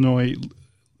Olympics Illinois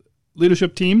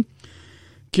leadership team.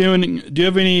 Karen, do you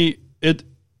have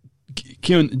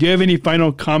any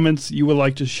final comments you would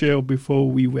like to share before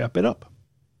we wrap it up?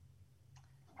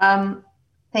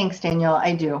 Thanks, Daniel.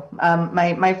 I do.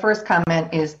 My first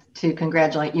comment is to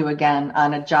congratulate you again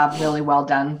on a job really well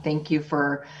done. Thank you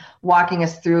for walking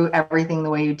us through everything the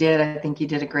way you did. I think you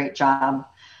did a great job.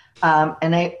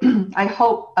 And I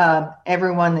hope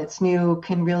everyone that's new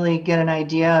can really get an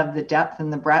idea of the depth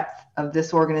and the breadth of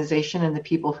this organization and the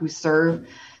people who serve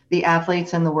the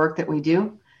athletes and the work that we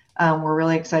do. We're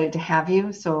really excited to have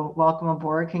you. So welcome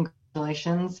aboard.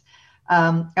 Congratulations.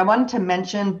 I wanted to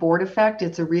mention Board Effect.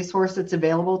 It's a resource that's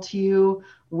available to you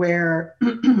where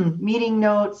meeting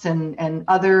notes and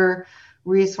other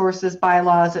resources,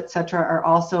 bylaws, et cetera, are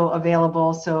also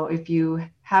available. So if you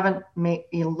haven't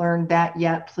learned that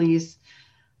yet, please,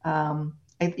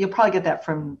 you'll probably get that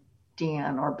from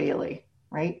Dan or Bailey,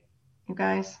 right, you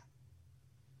guys?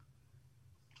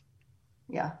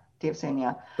 Yeah, Dave's saying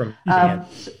yeah. From Dan.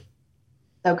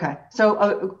 Okay,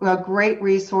 so a great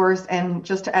resource, and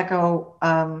just to echo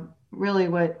really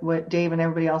what Dave and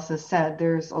everybody else has said.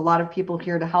 There's a lot of people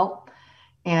here to help,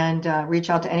 and reach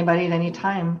out to anybody at any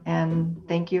time. And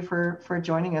thank you for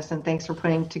joining us, and thanks for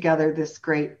putting together this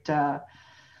great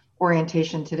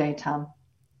orientation today, Tom.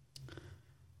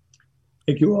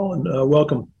 Thank you all, and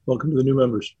welcome to the new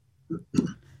members.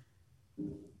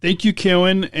 Thank you,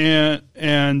 Karen,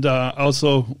 and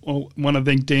also want to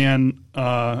thank Dan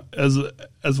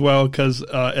as well, because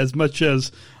as much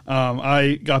as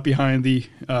I got behind the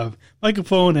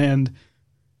microphone and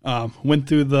went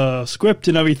through the script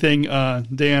and everything,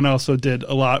 Dan also did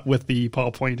a lot with the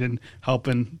PowerPoint and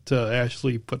helping to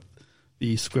actually put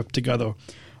the script together.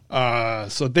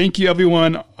 So thank you,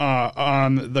 everyone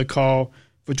on the call,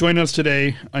 for joining us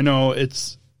today. I know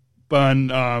it's been,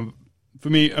 for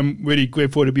me, I'm really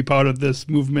grateful to be part of this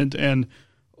movement and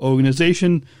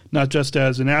organization, not just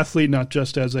as an athlete, not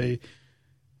just as a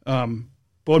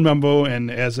board member and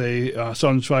as a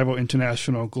Southern Survival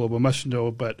International Global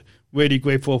Messenger, but really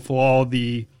grateful for all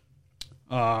the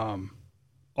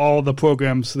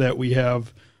programs that we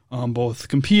have, both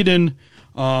compete in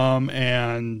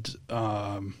and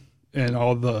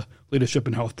all the leadership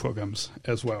and health programs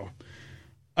as well.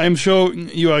 I am sure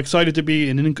you are excited to be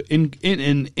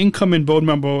an incoming board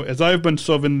member, as I've been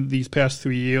serving these past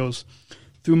 3 years.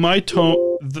 Though my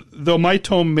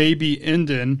term may be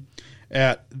ending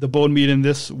at the board meeting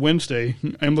this Wednesday,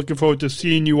 I'm looking forward to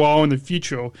seeing you all in the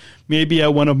future, maybe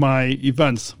at one of my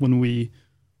events when we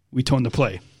turn to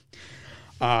play.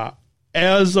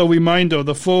 As a reminder,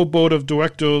 the full board of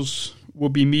directors will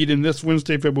be meeting this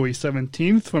Wednesday, February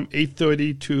 17th from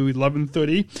 8:30 to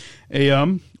 11:30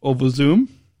 a.m. over Zoom.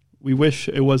 We wish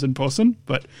it was in person,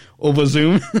 but over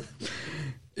Zoom.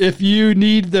 If you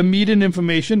need the meeting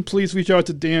information, please reach out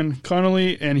to Dan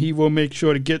Connolly, and he will make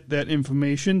sure to get that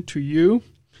information to you.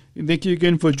 And thank you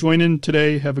again for joining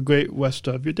today. Have a great rest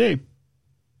of your day.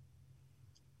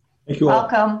 Thank you all.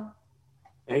 Welcome.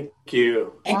 Thank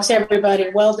you. Thanks,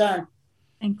 everybody. Well done.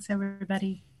 Thanks,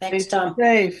 everybody. Thanks, Tom.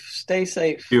 Stay safe. Stay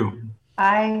safe. Thank you.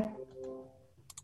 Bye.